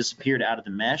 kind of disappeared out of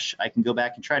the mesh. I can go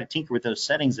back and try to tinker with those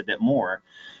settings a bit more,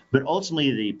 but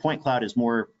ultimately the point cloud is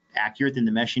more accurate than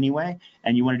the mesh anyway,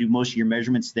 and you want to do most of your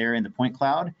measurements there in the point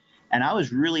cloud. And I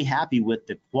was really happy with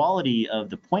the quality of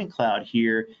the point cloud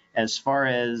here. As far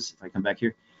as, if I come back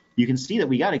here, you can see that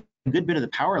we got a good bit of the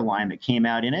power line that came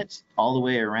out in it all the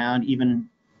way around, even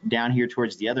down here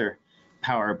towards the other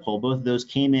power pole. Both of those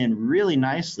came in really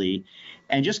nicely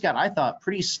and just got, I thought,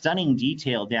 pretty stunning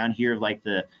detail down here, like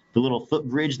the little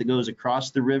footbridge that goes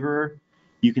across the river.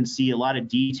 You can see a lot of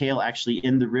detail actually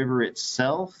in the river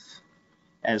itself.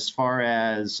 As far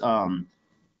as well,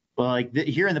 like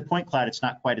here in the point cloud, it's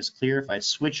not quite as clear. If I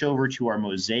switch over to our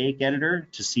mosaic editor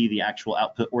to see the actual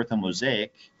output ortho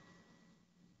mosaic,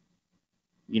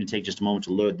 I'm going to take just a moment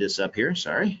to load this up here.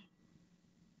 Sorry.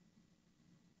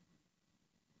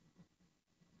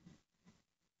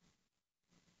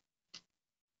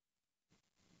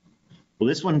 Well,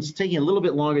 this one's taking a little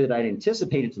bit longer than I'd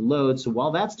anticipated to load. So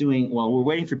while that's doing, while we're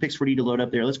waiting for Pix4D to load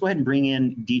up there, let's go ahead and bring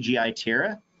in DJI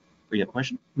Terra. Or you have a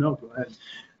question? No, go ahead.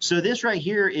 So this right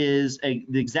here is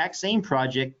the exact same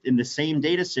project in the same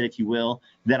data set, if you will,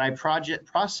 that I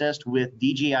processed with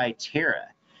DJI Terra.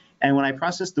 And when I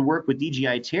processed the work with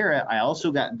DJI Terra, I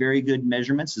also got very good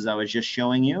measurements, as I was just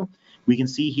showing you. We can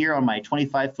see here on my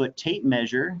 25-foot tape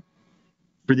measure,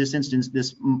 for this instance,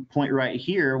 this point right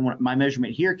here, my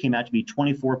measurement here came out to be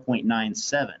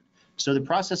 24.97. So the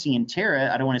processing in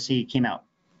Terra, I don't want to say it came out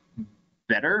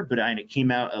better, but it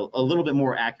came out a little bit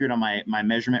more accurate on my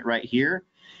measurement right here.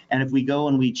 And if we go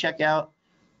and we check out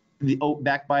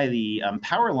back by the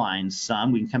power lines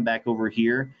some, we can come back over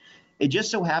here. It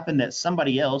just so happened that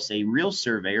somebody else, a real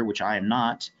surveyor, which I am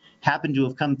not, happened to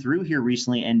have come through here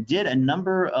recently and did a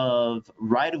number of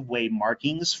right-of-way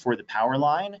markings for the power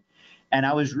line. And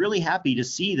I was really happy to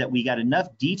see that we got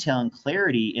enough detail and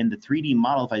clarity in the 3D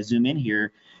model. If I zoom in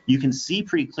here, you can see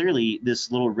pretty clearly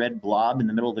this little red blob in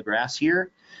the middle of the grass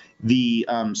here. The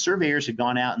surveyors had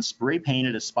gone out and spray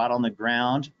painted a spot on the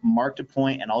ground, marked a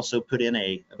point, and also put in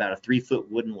about a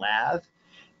 3-foot wooden lath.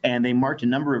 And they marked a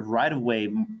number of right-of-way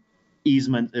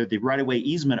easement, or the right-of-way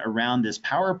easement around this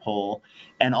power pole,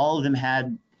 and all of them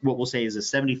had what we'll say is a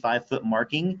 75-foot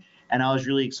marking. And I was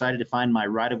really excited to find my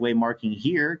right-of-way marking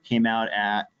here came out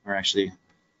at, or actually,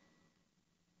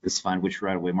 let's find which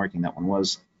right-of-way marking that one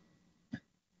was.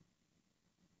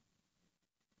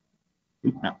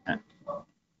 No.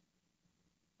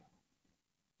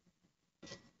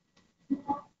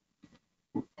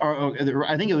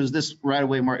 I think it was this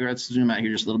right-of-way mark. Let's zoom out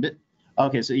here just a little bit.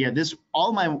 Okay, so yeah,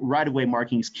 all my right-of-way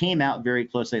markings came out very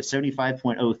closely at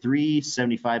 75.03,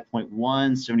 75.1,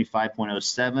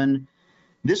 75.07.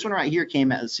 This one right here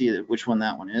came out, let's see which one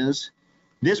that one is.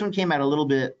 This one came out a little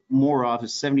bit more off,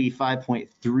 is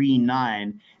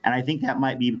 75.39, and I think that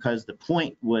might be because the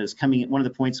point was coming, one of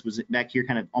the points was back here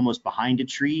kind of almost behind a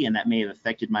tree, and that may have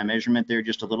affected my measurement there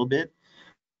just a little bit.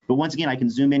 But once again, I can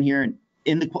zoom in here, and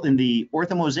in the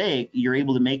orthomosaic, you're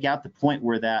able to make out the point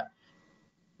where that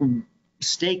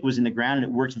stake was in the ground, and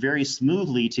it works very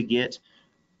smoothly to get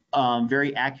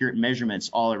very accurate measurements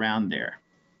all around there.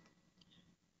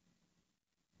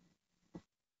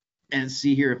 And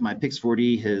see here if my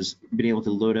Pix4D has been able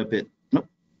to load up it. Nope,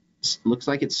 looks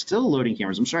like it's still loading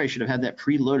cameras. I'm sorry, I should have had that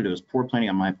preloaded. It was poor planning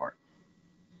on my part.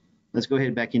 Let's go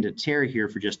ahead back into Terra here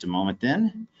for just a moment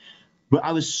then. But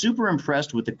I was super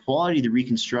impressed with the quality of the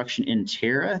reconstruction in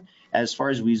Terra. As far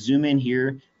as we zoom in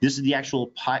here, this is the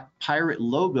actual pirate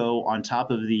logo on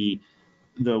top of the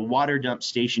water dump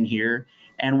station here.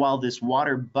 And while this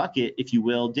water bucket, if you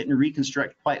will, didn't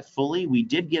reconstruct quite fully, we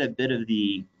did get a bit of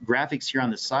the graphics here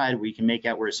on the side where you can make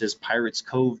out where it says Pirates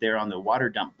Cove there on the water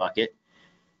dump bucket.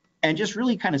 And just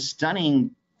really kind of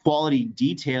stunning quality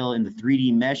detail in the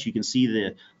 3D mesh. You can see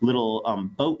the little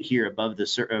boat here above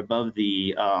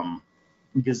the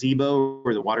gazebo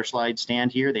or the water slide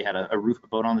stand here. They had a roof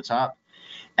boat on the top.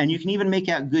 And you can even make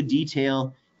out good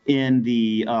detail in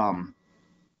the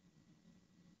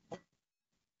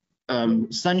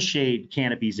sunshade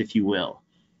canopies, if you will.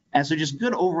 And so just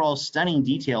good overall stunning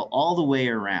detail all the way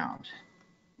around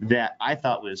that I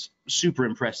thought was super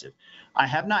impressive. I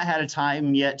have not had a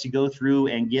time yet to go through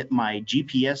and get my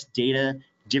GPS data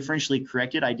differentially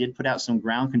corrected. I did put out some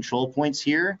ground control points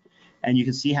here, And you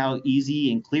can see how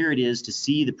easy and clear it is to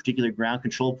see the particular ground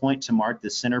control point to mark the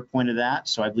center point of that.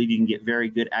 So I believe you can get very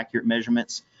good accurate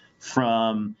measurements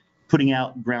from putting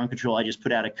out ground control. I just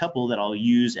put out a couple that I'll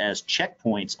use as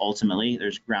checkpoints ultimately.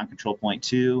 There's ground control point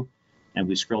 2. And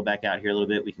we scroll back out here a little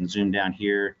bit, we can zoom down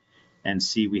here and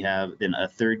see we have then a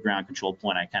third ground control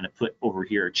point I kind of put over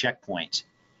here, a checkpoint.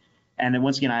 And then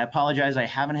once again, I apologize, I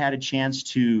haven't had a chance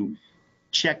to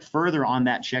check further on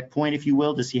that checkpoint, if you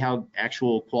will, to see how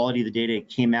actual quality of the data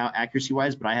came out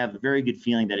accuracy-wise, but I have a very good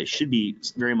feeling that it should be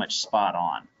very much spot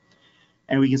on.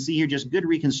 And we can see here just good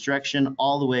reconstruction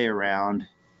all the way around.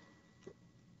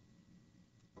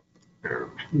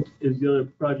 Is the other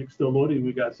project still loading?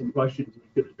 We got some questions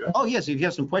we could address. Oh, yes, if you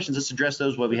have some questions, let's address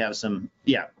those while we have some.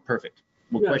 Yeah, perfect.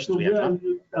 What questions so do we have,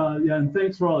 John? yeah, and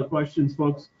thanks for all the questions,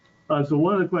 folks. So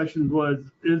one of the questions was,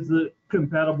 is it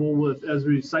compatible with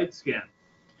Esri Site Scan?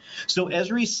 So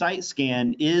Esri Site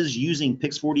Scan is using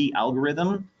Pix4D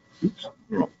algorithm.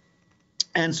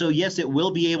 And so, yes, it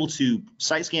will be able to,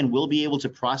 Site Scan will be able to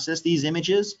process these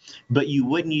images, but you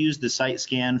wouldn't use the Site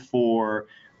Scan for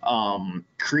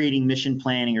creating mission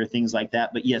planning or things like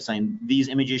that. But yes, these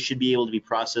images should be able to be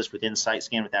processed within Site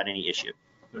Scan without any issue.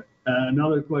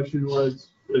 Another question was,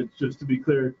 just to be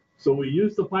clear, so we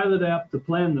use the pilot app to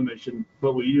plan the mission,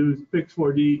 but we use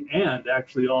Pix4D and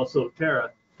actually also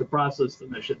Terra to process the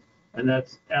mission. And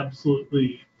that's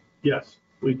absolutely, yes,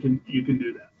 you can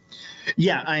do that.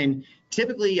 Yeah,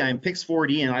 typically I'm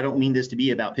Pix4D, and I don't mean this to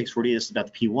be about Pix4D, this is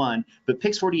about the P1, but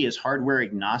Pix4D is hardware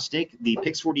agnostic. The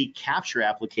Pix4D capture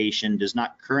application does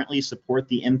not currently support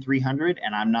the M300,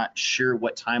 and I'm not sure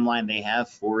what timeline they have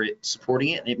for it supporting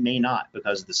it. It may not,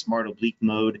 because of the smart oblique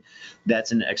mode,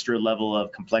 that's an extra level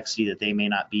of complexity that they may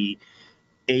not be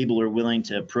able or willing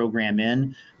to program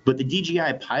in. But the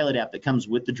DJI pilot app that comes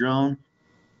with the drone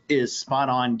is spot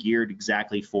on, geared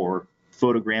exactly for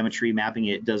photogrammetry mapping.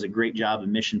 It does a great job of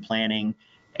mission planning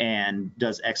and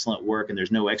does excellent work, and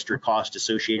there's no extra cost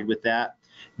associated with that.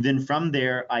 Then from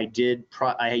there, I did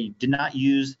not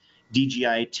use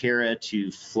DJI Terra to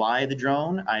fly the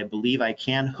drone. I believe I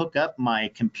can hook up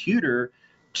my computer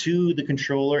to the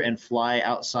controller and fly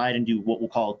outside and do what we'll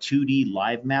call 2D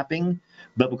live mapping.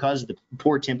 But because of the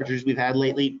poor temperatures we've had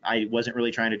lately, I wasn't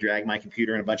really trying to drag my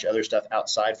computer and a bunch of other stuff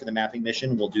outside for the mapping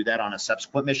mission. We'll do that on a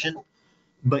subsequent mission.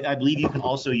 But I believe you can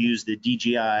also use the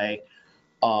DJI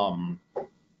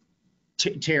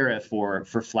Terra for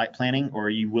flight planning, or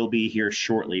you will be here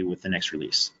shortly with the next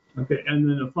release. Okay, and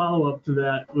then a follow-up to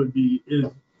that would be, is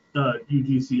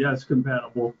UGCS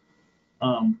compatible?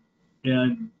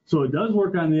 And so it does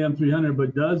work on the M300,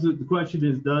 but the question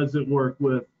is, does it work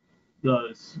with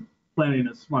the planning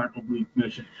a smart oblique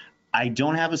mission? I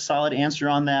don't have a solid answer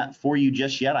on that for you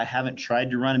just yet. I haven't tried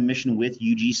to run a mission with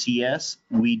UGCS.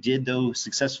 We did, though,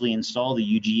 successfully install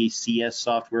the UGCS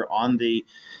software on the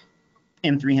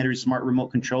M300 smart remote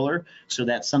controller. So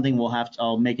that's something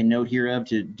I'll make a note here of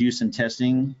to do some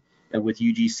testing with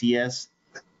UGCS.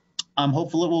 I'm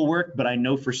hopeful it will work, but I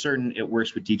know for certain it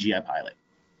works with DJI Pilot.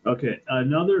 Okay,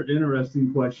 another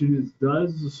interesting question is,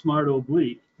 does the smart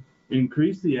oblique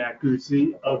increase the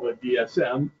accuracy of a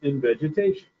DSM in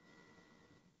vegetation?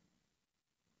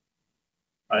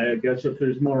 I guess if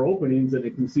there's more openings, then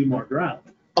it can see more ground.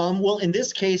 Well, in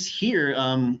this case here,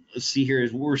 let's see here,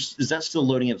 is that still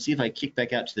loading up? See if I kick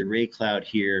back out to the ray cloud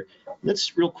here.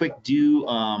 Let's real quick do,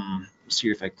 let's see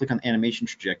here, if I click on animation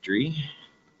trajectory.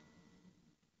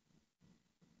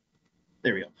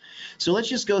 There we go. So let's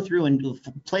just go through and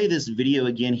play this video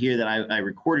again here that I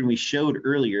recorded and we showed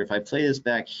earlier. If I play this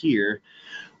back here,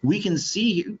 we can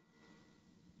see,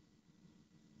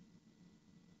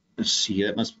 let's see,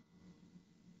 that must,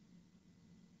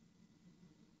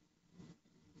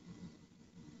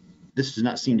 this does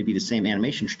not seem to be the same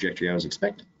animation trajectory I was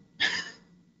expecting.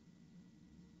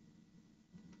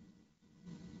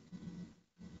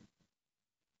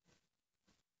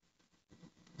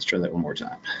 Let's try that one more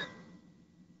time.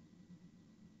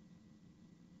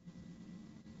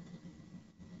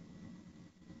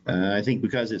 I think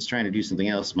because it's trying to do something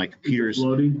else, my computer's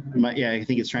loading. Yeah, I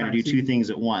think it's trying to do two things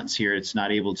at once here. It's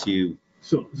not able to.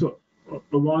 So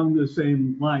along the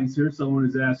same lines here, someone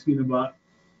is asking about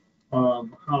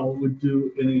how it would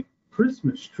do in a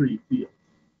Christmas tree field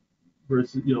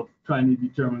versus, trying to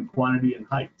determine quantity and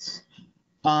heights.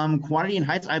 Quantity and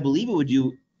heights, I believe it would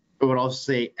do, I would also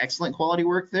say excellent quality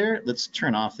work there. Let's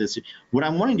turn off this. What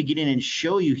I'm wanting to get in and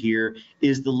show you here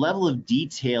is the level of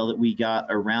detail that we got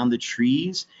around the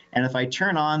trees. And if I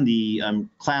turn on the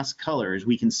class colors,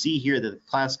 we can see here that the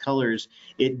class colors,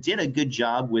 it did a good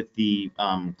job with the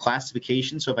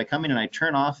classification. So if I come in and I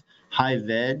turn off high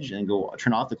veg and go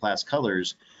turn off the class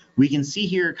colors, we can see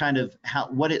here kind of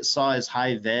what it saw as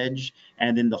high veg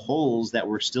and then the holes that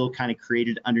were still kind of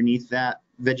created underneath that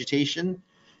vegetation.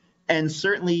 And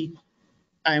certainly,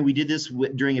 we did this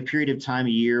during a period of time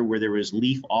a year where there was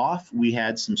leaf off. We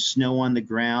had some snow on the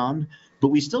ground, but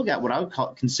we still got what I would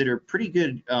consider pretty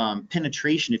good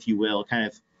penetration, if you will, kind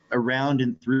of around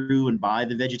and through and by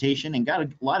the vegetation, and got a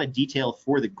lot of detail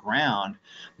for the ground.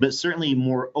 But certainly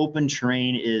more open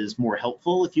terrain is more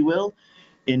helpful, if you will.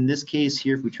 In this case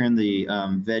here, if we turn the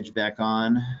veg back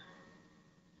on,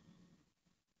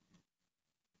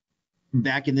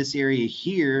 back in this area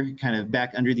here, kind of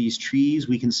back under these trees,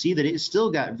 we can see that it's still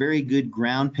got very good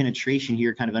ground penetration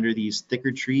here, kind of under these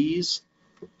thicker trees.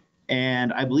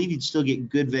 And I believe you'd still get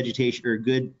good vegetation or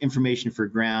good information for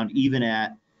ground, even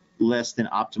at less than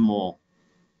optimal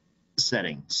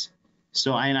settings.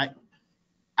 So I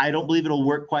don't believe it'll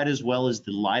work quite as well as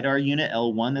the LiDAR unit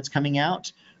L1 that's coming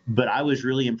out, but I was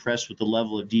really impressed with the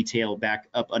level of detail back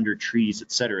up under trees,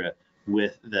 etc.,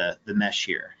 with the mesh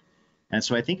here. And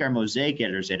so I think our mosaic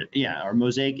our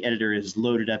mosaic editor is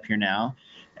loaded up here now.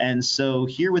 And so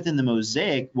here within the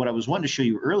mosaic, what I was wanting to show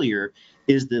you earlier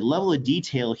is the level of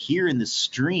detail here in the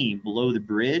stream below the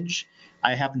bridge.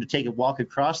 I happened to take a walk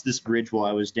across this bridge while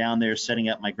I was down there setting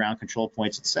up my ground control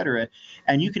points, etc.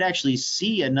 And you could actually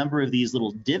see a number of these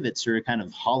little divots or kind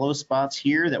of hollow spots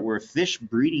here that were fish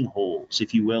breeding holes,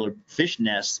 if you will, or fish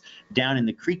nests down in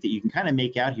the creek that you can kind of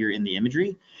make out here in the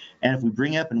imagery. And if we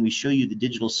bring up and we show you the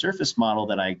digital surface model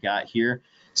that I got here,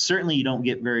 certainly you don't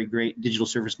get very great digital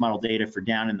surface model data for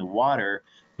down in the water,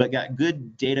 but got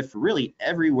good data for really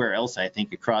everywhere else, I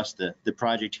think, across the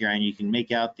project here. And you can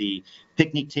make out the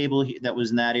picnic table that was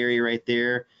in that area right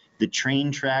there, the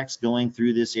train tracks going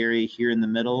through this area here in the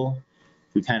middle.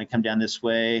 If we kind of come down this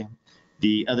way,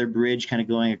 the other bridge kind of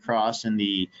going across, and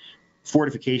the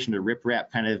fortification or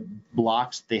riprap kind of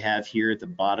blocks that they have here at the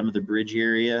bottom of the bridge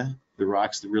area, the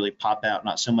rocks that really pop out,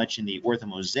 not so much in the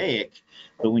orthomosaic,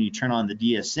 but when you turn on the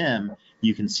DSM,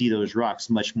 you can see those rocks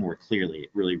much more clearly. It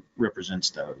really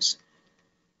represents those.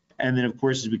 And then, of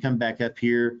course, as we come back up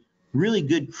here, really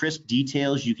good crisp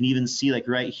details. You can even see, like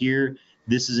right here,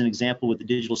 this is an example with the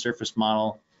digital surface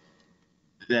model,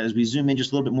 that as we zoom in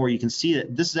just a little bit more, you can see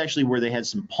that this is actually where they had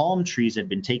some palm trees that had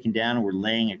been taken down and were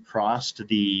laying across to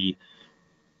the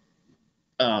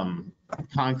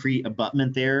concrete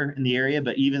abutment there in the area,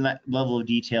 but even that level of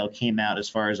detail came out as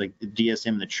far as like the DSM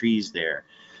and the trees there.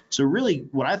 So really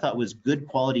what I thought was good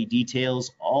quality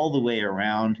details all the way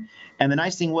around. And the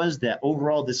nice thing was that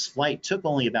overall this flight took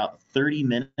only about 30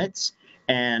 minutes.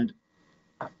 And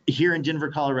here in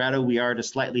Denver, Colorado, we are at a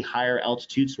slightly higher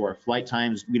altitude, so our flight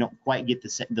times, we don't quite get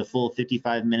the full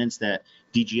 55 minutes that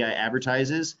DJI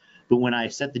advertises. But when I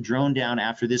set the drone down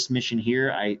after this mission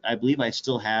here, I believe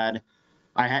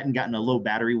I hadn't gotten a low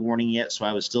battery warning yet, so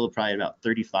I was still probably about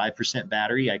 35%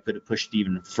 battery. I could have pushed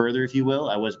even further, if you will.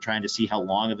 I wasn't trying to see how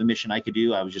long of a mission I could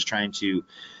do. I was just trying to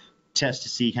test to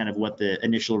see kind of what the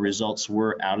initial results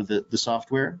were out of the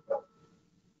software.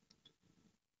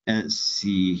 And let's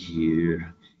see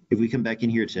here. If we come back in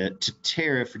here to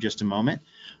Terra for just a moment,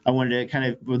 I wanted to kind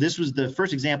of, well, this was the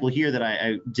first example here that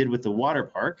I did with the water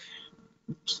park.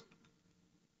 Oops.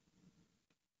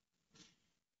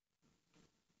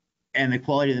 And the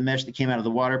quality of the mesh that came out of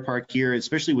the water park here,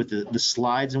 especially with the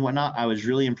slides and whatnot, I was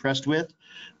really impressed with.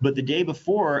 But the day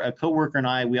before, a coworker and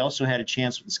I, we also had a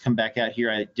chance to come back out here.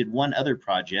 I did one other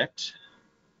project.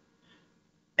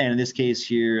 And in this case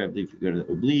here, I believe if we go to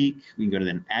the oblique, we can go to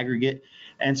the aggregate.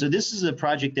 And so this is a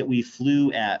project that we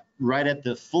flew at right at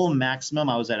the full maximum.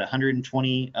 I was at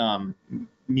 120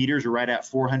 meters, or right at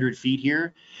 400 feet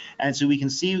here. And so we can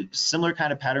see similar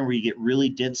kind of pattern where you get really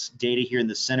dense data here in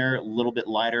the center, a little bit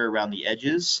lighter around the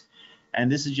edges.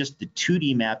 And this is just the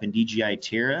 2D map in DJI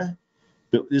Terra.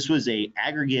 But this was a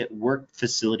aggregate work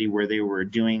facility where they were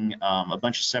doing a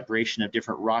bunch of separation of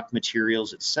different rock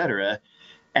materials, etc.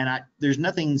 And there's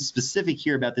nothing specific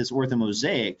here about this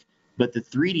orthomosaic, but the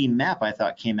 3D map I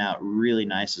thought came out really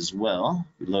nice as well.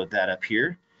 We load that up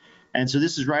here. And so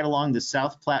this is right along the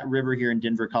South Platte River here in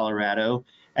Denver, Colorado.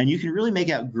 And you can really make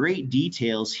out great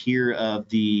details here of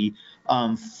the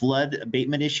flood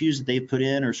abatement issues that they put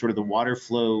in, or sort of the water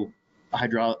flow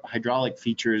hydraulic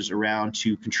features around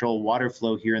to control water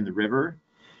flow here in the river.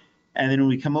 And then when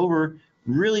we come over,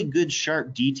 really good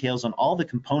sharp details on all the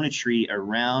componentry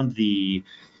around the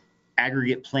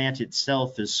aggregate plant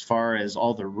itself, as far as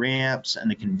all the ramps and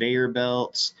the conveyor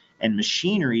belts and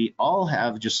machinery all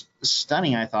have just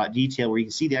stunning, I thought, detail where you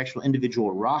can see the actual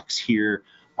individual rocks here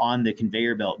on the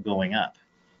conveyor belt going up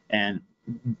and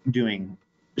doing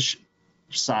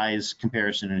size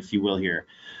comparison, if you will, here.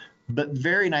 but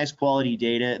very nice quality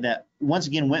data that once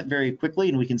again went very quickly.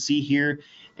 And we can see here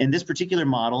in this particular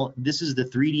model, this is the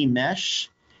 3D mesh.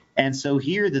 And so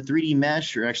here the 3D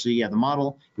mesh, or actually, yeah, the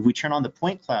model, if we turn on the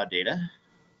point cloud data,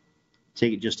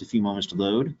 take it just a few moments to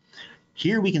load.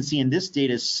 Here we can see in this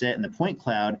data set in the point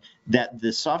cloud that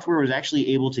the software was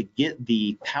actually able to get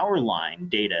the power line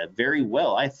data very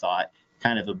well, I thought,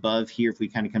 kind of above here. If we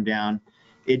kind of come down,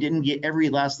 it didn't get every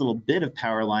last little bit of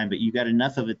power line, but you got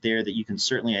enough of it there that you can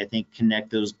certainly, I think, connect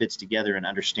those bits together and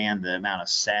understand the amount of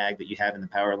sag that you have in the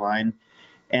power line.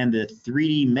 And the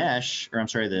 3D mesh, or I'm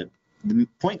sorry, the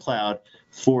point cloud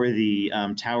for the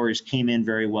towers came in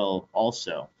very well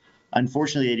also.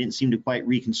 Unfortunately, they didn't seem to quite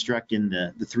reconstruct in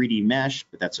the 3D mesh,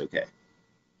 but that's okay.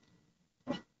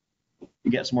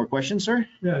 You got some more questions, sir?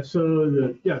 Yeah,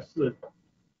 so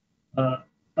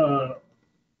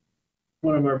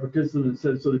one of our participants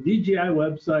said, so the DJI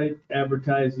website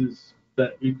advertises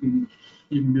that you can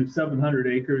do 700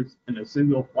 acres in a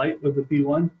single flight with the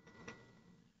P1?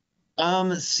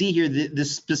 See here, the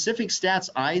specific stats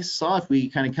I saw, if we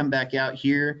kind of come back out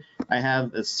here, I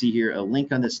have, let's see here, a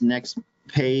link on this next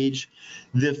page.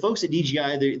 The folks at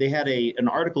DJI, they had an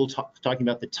article talking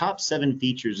about the top 7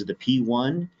 features of the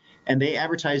P1, and they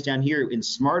advertised down here in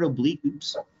smart oblique mode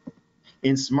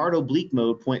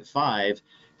 0.5,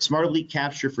 smart oblique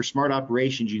capture for smart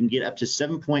operations. You can get up to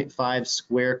 7.5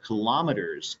 square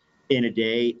kilometers in a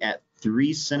day at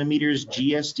 3 centimeters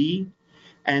GSD.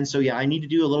 And so, yeah, I need to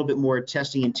do a little bit more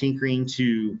testing and tinkering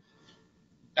to,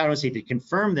 I don't want to say to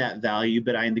confirm that value,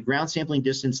 but the ground sampling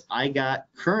distance I got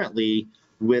currently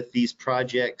with these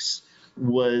projects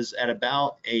was at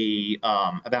about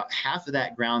half of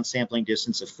that ground sampling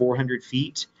distance of 400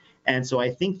 feet. And so I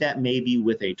think that may be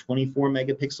with a 24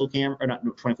 megapixel camera, or not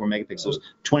 24 megapixels,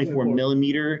 24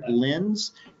 millimeter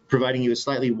lens, providing you a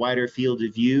slightly wider field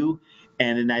of view.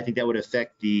 And then I think that would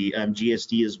affect the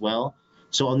GSD as well.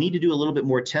 So I'll need to do a little bit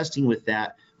more testing with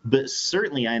that. But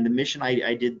certainly, the mission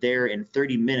I did there in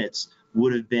 30 minutes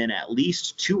would have been at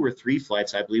least 2 or 3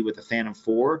 flights, I believe, with the Phantom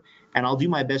 4. And I'll do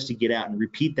my best to get out and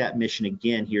repeat that mission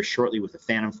again here shortly with the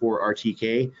Phantom 4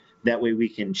 RTK. That way we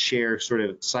can share sort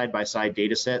of side-by-side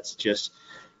data sets. Just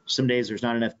some days there's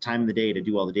not enough time in the day to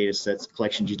do all the data sets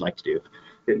collections you'd like to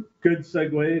do. Good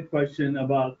segue question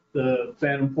about the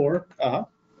Phantom 4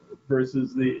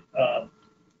 versus the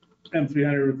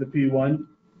M300 with the P1,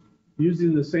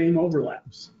 using the same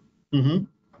overlaps. Mm-hmm.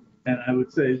 And I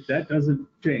would say that doesn't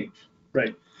change,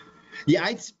 right? Yeah,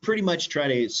 I pretty much try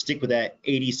to stick with that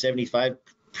 80-75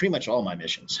 pretty much all my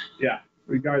missions. Yeah,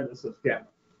 regardless of camera.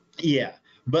 Yeah,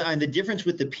 but the difference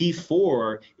with the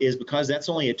P4 is because that's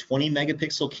only a 20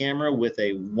 megapixel camera with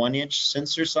a 1-inch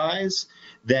sensor size,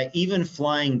 that even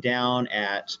flying down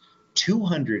at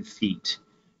 200 feet,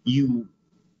 you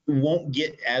won't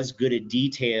get as good a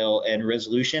detail and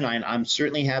resolution. I'm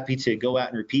certainly happy to go out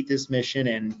and repeat this mission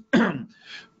and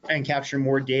and capture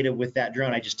more data with that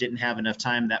drone. I just didn't have enough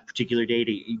time that particular day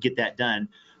to get that done.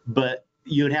 But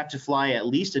you would have to fly at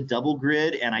least a double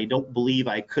grid, and I don't believe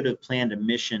I could have planned a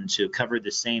mission to cover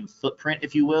the same footprint,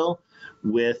 if you will,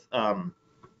 with the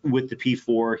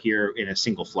P4 here in a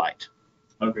single flight.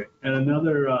 Okay. And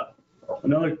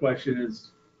another question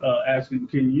is asking,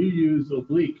 can you use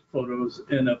oblique photos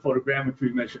in a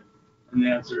photogrammetry mission? And the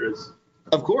answer is,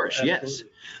 of course, absolutely.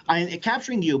 Yes.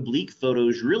 Capturing the oblique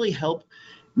photos really help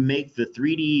make the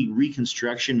 3D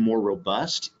reconstruction more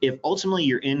robust. If ultimately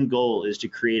your end goal is to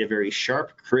create a very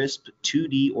sharp, crisp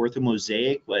 2D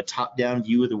orthomosaic, a top-down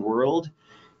view of the world,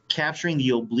 capturing the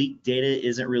oblique data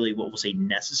isn't really what we'll say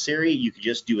necessary. You could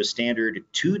just do a standard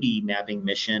 2D mapping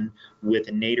mission with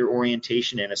a nadir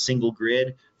orientation and a single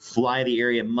grid, fly the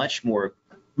area much more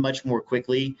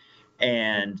quickly,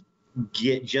 and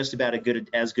get just about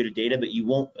as good a data, but you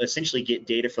won't essentially get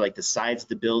data for like the sides of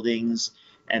the buildings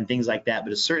and things like that.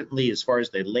 But certainly as far as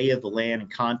the lay of the land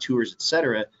and contours,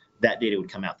 etc., that data would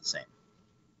come out the same.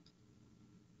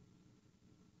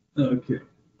 Okay.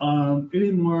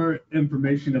 Any more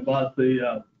information about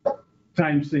the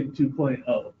TimeSync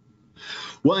 2.0?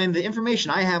 Well, and the information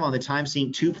I have on the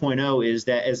TimeSync 2.0 is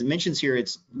that, as it mentions here,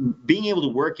 it's being able to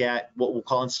work at what we'll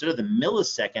call, instead of the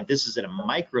millisecond, this is at a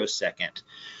microsecond.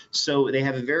 So they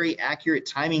have a very accurate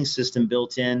timing system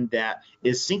built in that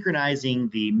is synchronizing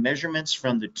the measurements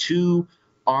from the 2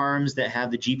 arms that have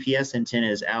the GPS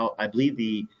antennas out. I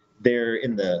believe they're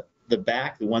in the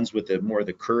back, the ones with the more of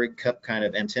the Keurig cup kind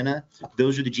of antenna.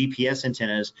 Those are the GPS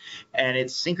antennas, and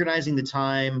it's synchronizing the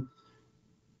time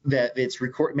that it's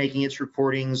making its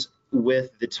recordings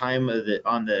with the time of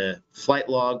on the flight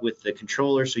log with the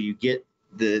controller. So you get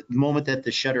the moment that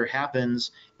the shutter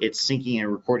happens, it's syncing and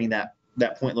recording that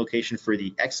that point location for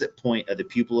the exit point of the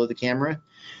pupil of the camera.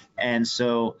 And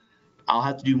so I'll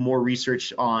have to do more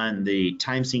research on the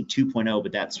TimeSync 2.0,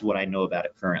 but that's what I know about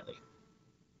it currently.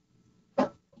 And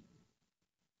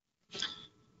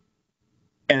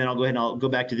then I'll go ahead and I'll go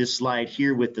back to this slide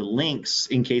here with the links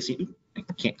in case you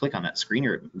can't click on that screen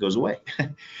or it goes away.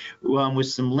 With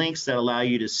some links that allow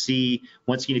you to see,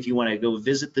 once again, if you want to go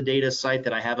visit the data site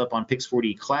that I have up on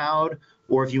Pix4D Cloud,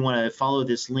 or if you want to follow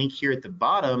this link here at the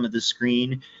bottom of the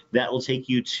screen, that will take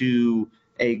you to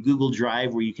a Google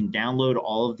Drive where you can download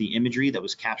all of the imagery that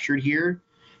was captured here.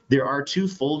 There are 2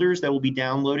 folders that will be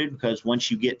downloaded because once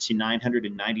you get to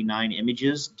 999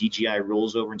 images, DJI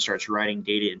rolls over and starts writing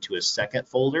data into a second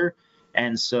folder.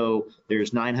 And so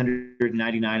there's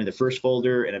 999 in the first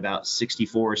folder and about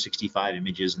 64 or 65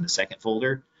 images in the second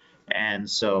folder. And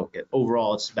so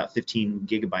overall, it's about 15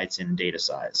 gigabytes in data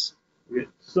size.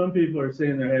 Some people are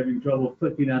saying they're having trouble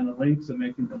clicking on the links and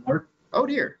making them work. Oh,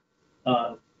 dear.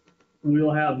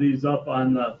 We'll have these up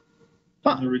on the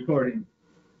recording.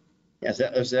 Yes,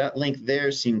 that link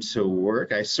there seems to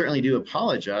work. I certainly do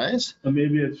apologize.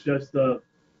 Maybe it's just a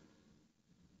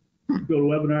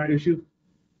GoToWebinar issue.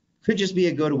 Could just be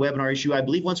a GoToWebinar issue. I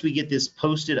believe once we get this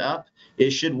posted up,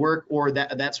 it should work, or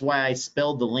that's why I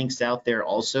spelled the links out there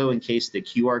also in case the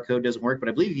QR code doesn't work. But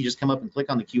I believe if you just come up and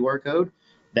click on the QR code,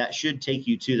 that should take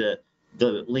you to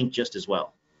the link just as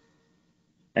well.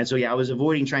 And so, yeah, I was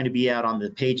avoiding trying to be out on the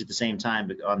page at the same time,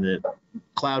 but on the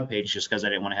cloud page, just because I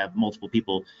didn't want to have multiple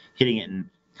people hitting it and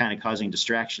kind of causing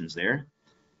distractions there.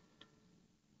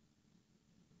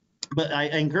 But I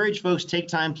encourage folks, take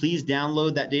time, please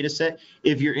download that data set.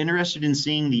 If you're interested in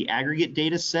seeing the aggregate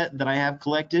data set that I have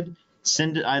collected,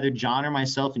 send either John or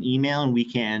myself an email and we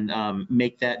can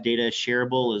make that data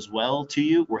shareable as well to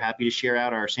you. We're happy to share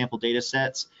out our sample data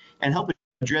sets and help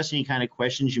address any kind of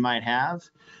questions you might have.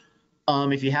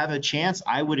 If you have a chance,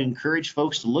 I would encourage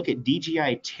folks to look at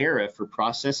DJI Terra for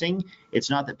processing. It's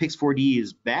not that Pix4D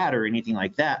is bad or anything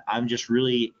like that. I'm just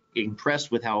really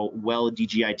impressed with how well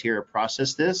DJI Terra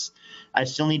processed this. I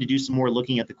still need to do some more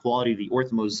looking at the quality of the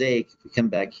orthomosaic. If we come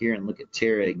back here and look at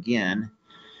Terra again,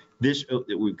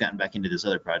 we've gotten back into this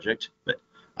other project, but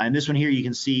in this one here, you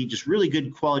can see just really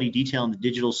good quality detail in the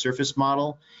digital surface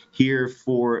model here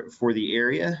for the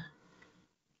area,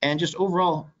 and just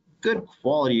overall good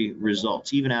quality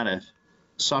results, even out of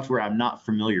software I'm not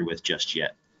familiar with just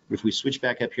yet. If we switch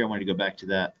back up here, I want to go back to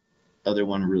that other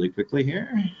one really quickly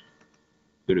here.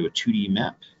 Go to a 2D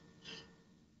map.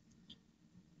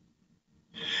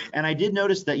 And I did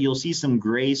notice that you'll see some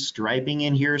gray striping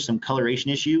in here, some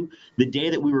coloration issue. The day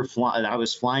that I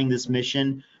was flying this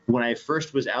mission, when I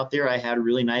first was out there, I had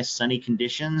really nice sunny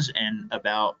conditions, and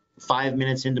about 5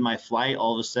 minutes into my flight,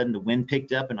 all of a sudden the wind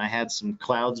picked up and I had some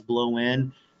clouds blow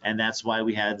in. And that's why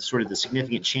we had sort of the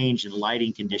significant change in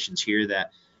lighting conditions here,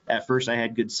 that at first I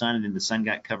had good sun and then the sun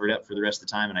got covered up for the rest of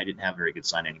the time and I didn't have very good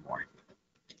sun anymore.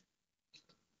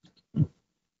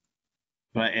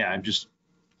 But yeah,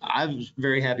 I was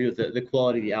very happy with the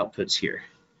quality of the outputs here.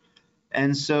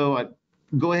 And so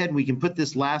go ahead and we can put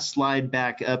this last slide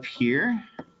back up here.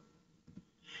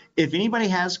 If anybody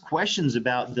has questions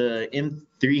about the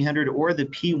M300 or the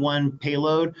P1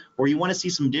 payload, or you want to see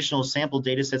some additional sample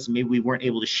data sets that maybe we weren't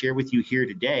able to share with you here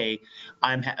today,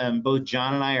 both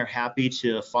John and I are happy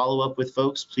to follow up with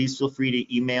folks. Please feel free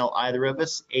to email either of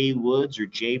us, A. Woods or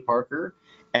J. Parker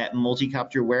at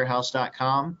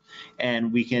multicopterwarehouse.com,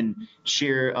 and we can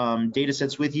share data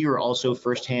sets with you, or also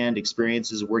firsthand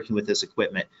experiences of working with this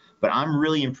equipment. But I'm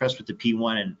really impressed with the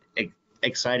P1 and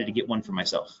excited to get one for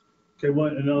myself. Okay,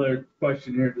 another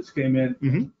question here just came in.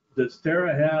 Mm-hmm. Does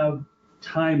Terra have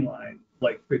timeline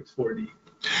like Pix4D?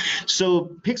 So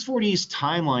Pix4D's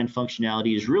timeline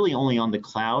functionality is really only on the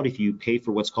cloud if you pay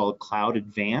for what's called Cloud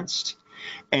Advanced.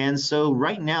 And so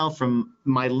right now, from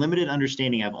my limited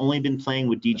understanding, I've only been playing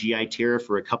with DJI Terra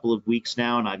for a couple of weeks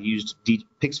now, and I've used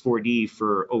Pix4D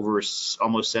for over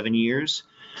almost 7 years.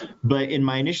 But in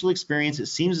my initial experience, it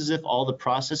seems as if all the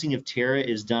processing of Terra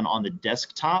is done on the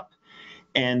desktop.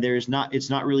 And it's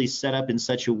not really set up in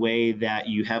such a way that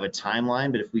you have a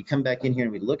timeline. But if we come back in here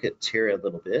and we look at Terra a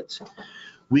little bit,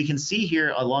 we can see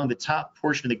here along the top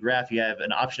portion of the graph, you have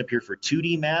an option up here for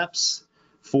 2D maps,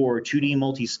 for 2D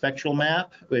multispectral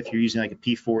map, if you're using like a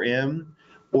P4M,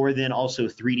 or then also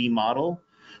 3D model.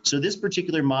 So this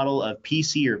particular model of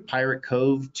PC or Pirate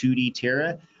Cove 2D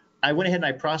Terra, I went ahead and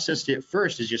I processed it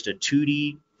first as just a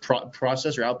 2D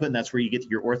processor output, and that's where you get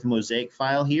your orthomosaic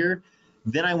file here.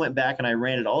 Then I went back and I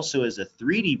ran it also as a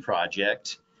 3D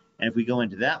project. And if we go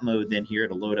into that mode, then here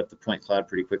it'll load up the point cloud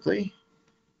pretty quickly.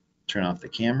 Turn off the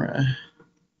camera.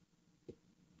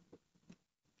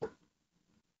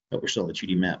 Oh, we're still on the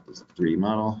 2D map. This is the 3D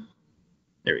model.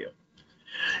 There we go.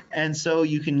 And so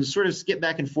you can sort of skip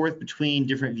back and forth between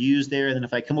different views there. And then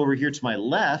if I come over here to my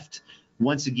left,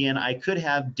 once again, I could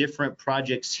have different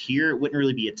projects here. It wouldn't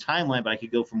really be a timeline, but I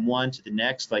could go from one to the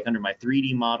next. Like under my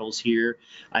 3D models here,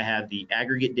 I have the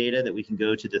aggregate data that we can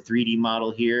go to the 3D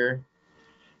model here.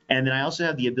 And then I also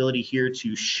have the ability here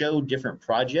to show different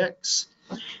projects.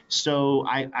 So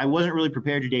I wasn't really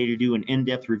prepared today to do an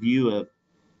in-depth review of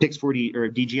Pix40 or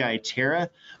DJI Terra,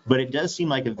 but it does seem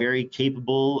like a very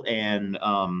capable and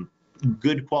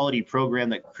good quality program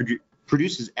that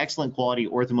produces excellent quality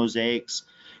orthomosaics,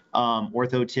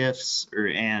 orthotiffs,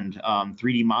 and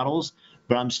 3D models.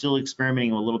 But I'm still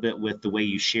experimenting a little bit with the way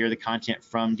you share the content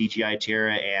from DJI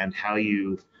Terra and how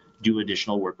you do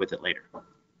additional work with it later.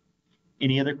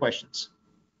 Any other questions?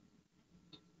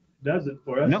 Does it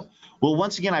for us? No. Well,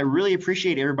 once again, I really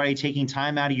appreciate everybody taking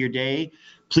time out of your day.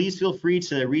 Please feel free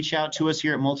to reach out to us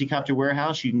here at Multicopter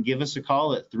Warehouse. You can give us a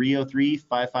call at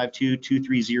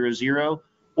 303-552-2300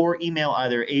 or email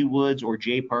either A. Woods or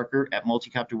J. Parker at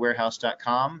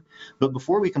multicopterwarehouse.com. But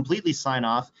before we completely sign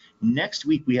off, next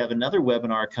week we have another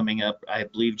webinar coming up, I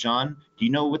believe. John, do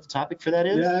you know what the topic for that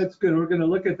is? Yeah, it's good. We're going to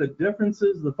look at the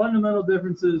differences, the fundamental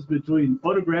differences between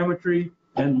photogrammetry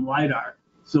and LiDAR.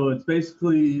 So it's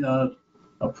basically a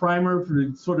primer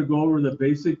to sort of go over the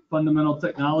basic fundamental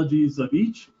technologies of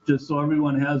each, just so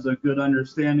everyone has a good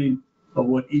understanding of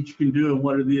what each can do and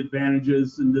what are the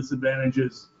advantages and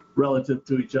disadvantages relative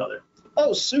to each other.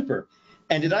 Oh, super.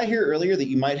 And did I hear earlier that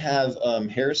you might have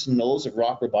Harrison Knowles of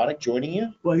Rock Robotic joining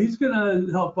you? Well, he's going to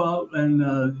help out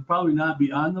and probably not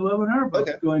be on the webinar, but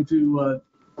Okay.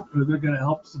 they're going to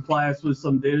help supply us with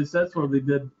some data sets where they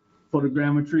did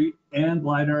photogrammetry and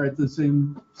LiDAR at the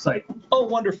same site. Oh,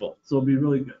 wonderful. So it'll be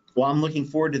really good. Well, I'm looking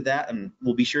forward to that, and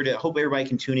we'll be sure to hope everybody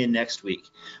can tune in next week.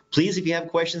 Please, if you have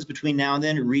questions between now and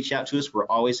then, reach out to us. We're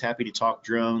always happy to talk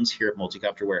drones here at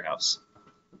Multicopter Warehouse.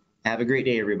 Have a great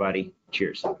day, everybody.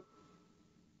 Cheers.